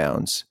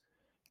touchdowns.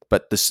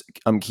 But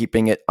I'm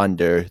keeping it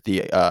under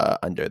the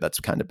under that's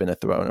kind of been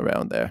thrown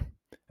around there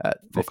at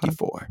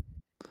 54.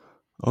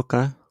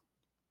 Okay.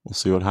 We'll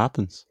see what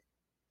happens.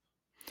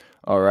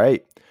 All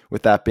right.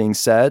 With that being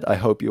said, I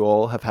hope you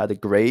all have had a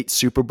great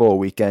Super Bowl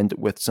weekend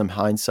with some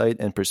hindsight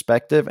and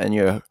perspective, and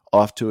you're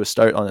off to a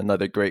start on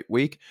another great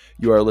week.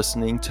 You are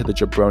listening to The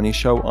Jabroni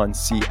Show on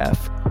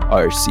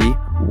CFRC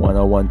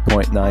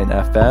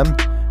 101.9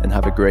 FM, and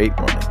have a great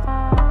morning.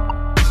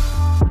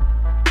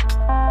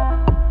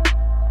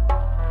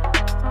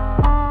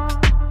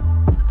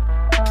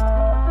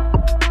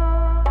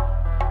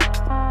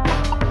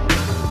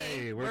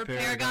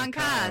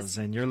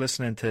 And you're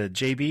listening to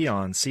JB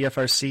on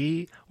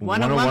CFRC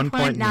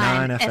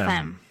 101.9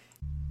 FM.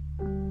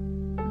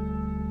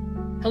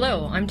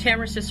 Hello, I'm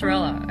Tamara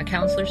Cicerella, a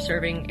counselor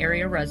serving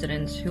area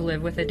residents who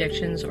live with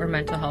addictions or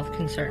mental health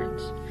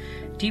concerns.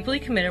 Deeply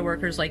committed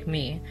workers like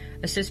me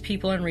assist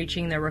people in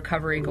reaching their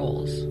recovery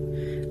goals.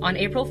 On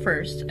April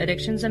 1st,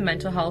 Addictions and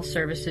Mental Health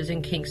Services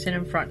in Kingston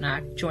and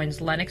Frontenac joins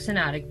Lennox and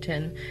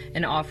Addington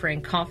in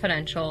offering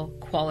confidential,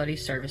 quality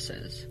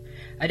services.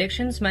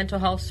 Addictions Mental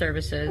Health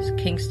Services,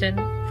 Kingston,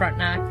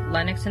 Frontenac,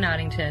 Lennox, and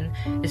Addington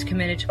is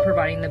committed to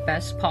providing the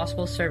best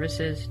possible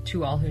services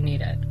to all who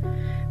need it.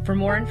 For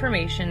more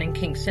information in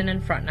Kingston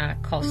and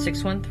Frontenac, call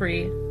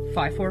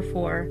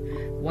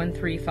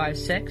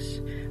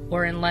 613-544-1356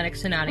 or in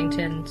Lennox and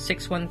Addington,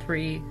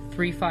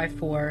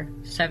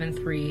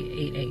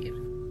 613-354-7388.